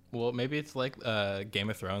 Well, maybe it's like Game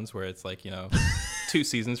of Thrones, where it's like, 2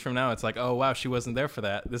 seasons from now, it's like, oh, wow, she wasn't there for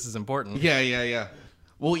that. This is important. Yeah.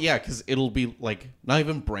 Well, yeah, because it'll be, like, not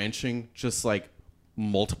even branching, just, like,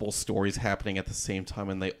 multiple stories happening at the same time,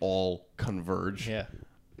 and they all converge. Yeah.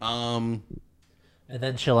 And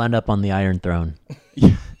then she'll end up on the Iron Throne.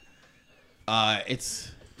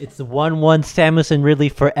 It's the 1-1 Samus and Ridley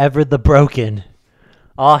Forever the Broken.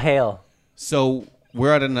 All hail. so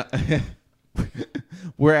we're at an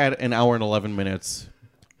hour and 11 minutes.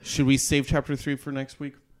 Should we save chapter 3 for next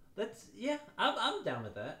week? I'm down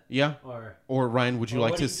with that. Yeah. Or Ryan, would you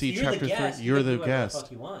like to see chapter 3? You're the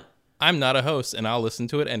guest. I'm not a host, and I'll listen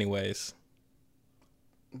to it anyways.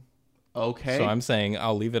 Okay. So I'm saying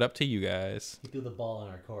I'll leave it up to you guys. He threw the ball on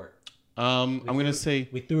our court. I'm gonna say.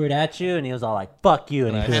 We threw it at you, and he was all like, "Fuck you,"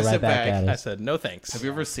 and he threw it Pass right it back back. at I us. said no thanks. Have you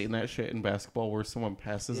ever seen that shit in basketball where someone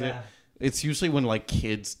passes it? Yeah. It's usually when, like,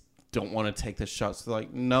 kids don't want to take the shots. They're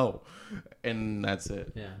like, no, and that's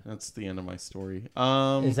it. Yeah. That's the end of my story.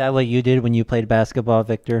 Is that what you did when you played basketball,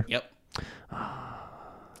 Victor? Yep.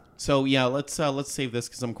 So yeah, let's save this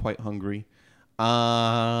because I'm quite hungry. Ryan,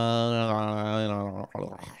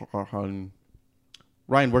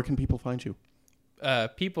 where can people find you?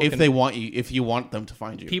 If you want them to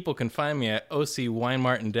find you. People can find me at OC Wine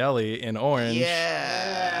Mart and Deli in Orange.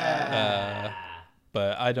 Yeah.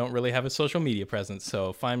 But I don't really have a social media presence,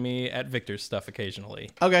 so find me at Victor's stuff occasionally.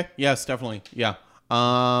 Okay. Yes, definitely. Yeah.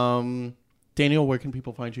 Daniel, where can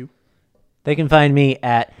people find you? They can find me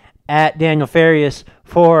at Daniel Farias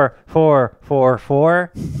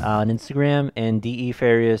 4444 on Instagram and DE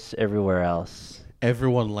Farias everywhere else.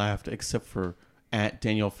 Everyone laughed except for at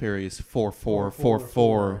Daniel Farias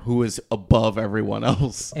 4444, who is above everyone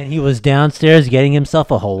else. And he was downstairs getting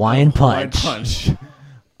himself a Hawaiian punch.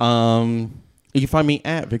 You can find me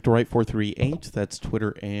at VictorWright438. That's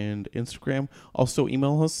Twitter and Instagram. Also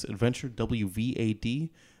email us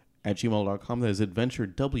adventurewvad@gmail.com. That is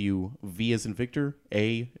adventurew, V as in Victor,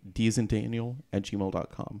 A, D as in Daniel,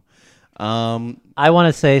 @gmail.com. I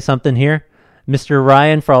want to say something here. Mr.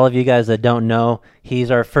 Ryan, for all of you guys that don't know, he's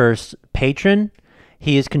our first patron.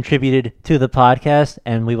 He has contributed to the podcast,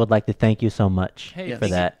 and we would like to thank you so much Hey, for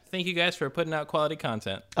that. Thank you guys for putting out quality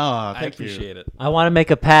content. I I appreciate it. I want to make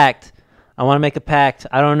a pact.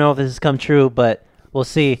 I don't know if this has come true, but we'll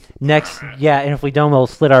see. And if we don't, we'll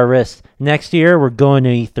slit our wrists. Next year, we're going to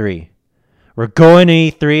E3. We're going to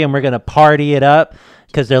E3, and we're going to party it up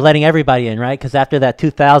because they're letting everybody in, right? Because after that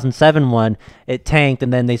 2007 one, it tanked,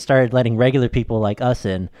 and then they started letting regular people like us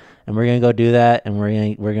in. And we're going to go do that, and we're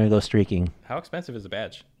going to go streaking. How expensive is a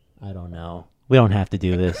badge? I don't know. We don't have to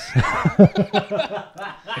do this.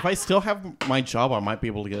 If I still have my job, I might be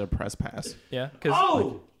able to get a press pass. Yeah, because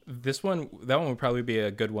that one would probably be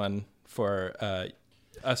a good one for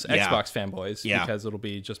us Yeah. Xbox fanboys Yeah. because it'll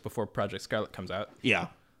be just before Project Scarlet comes out. Yeah.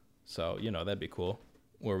 So, that'd be cool.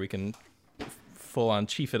 Where we can full on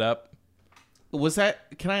chief it up. Was that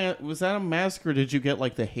a mask, or did you get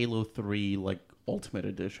like the Halo 3 like Ultimate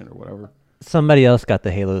Edition or whatever? Somebody else got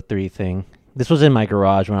the Halo 3 thing. This was in my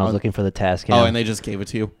garage when I was looking for the task cam. Oh, and they just gave it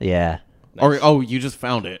to you? Yeah. Or you just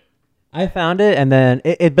found it? I found it, and then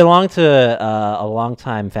it belonged to a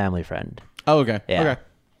longtime family friend. Oh, okay. Yeah. Okay.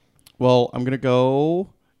 Well, I'm gonna go,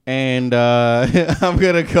 and I'm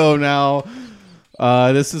gonna go now.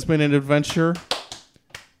 This has been an adventure.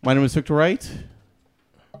 My name is Victor Wright.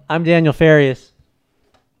 I'm Daniel Farias.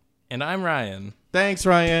 And I'm Ryan. Thanks,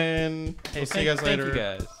 Ryan. Hey, We'll see you guys later. Thank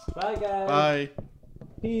you guys. Bye, guys. Bye.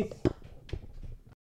 Peace.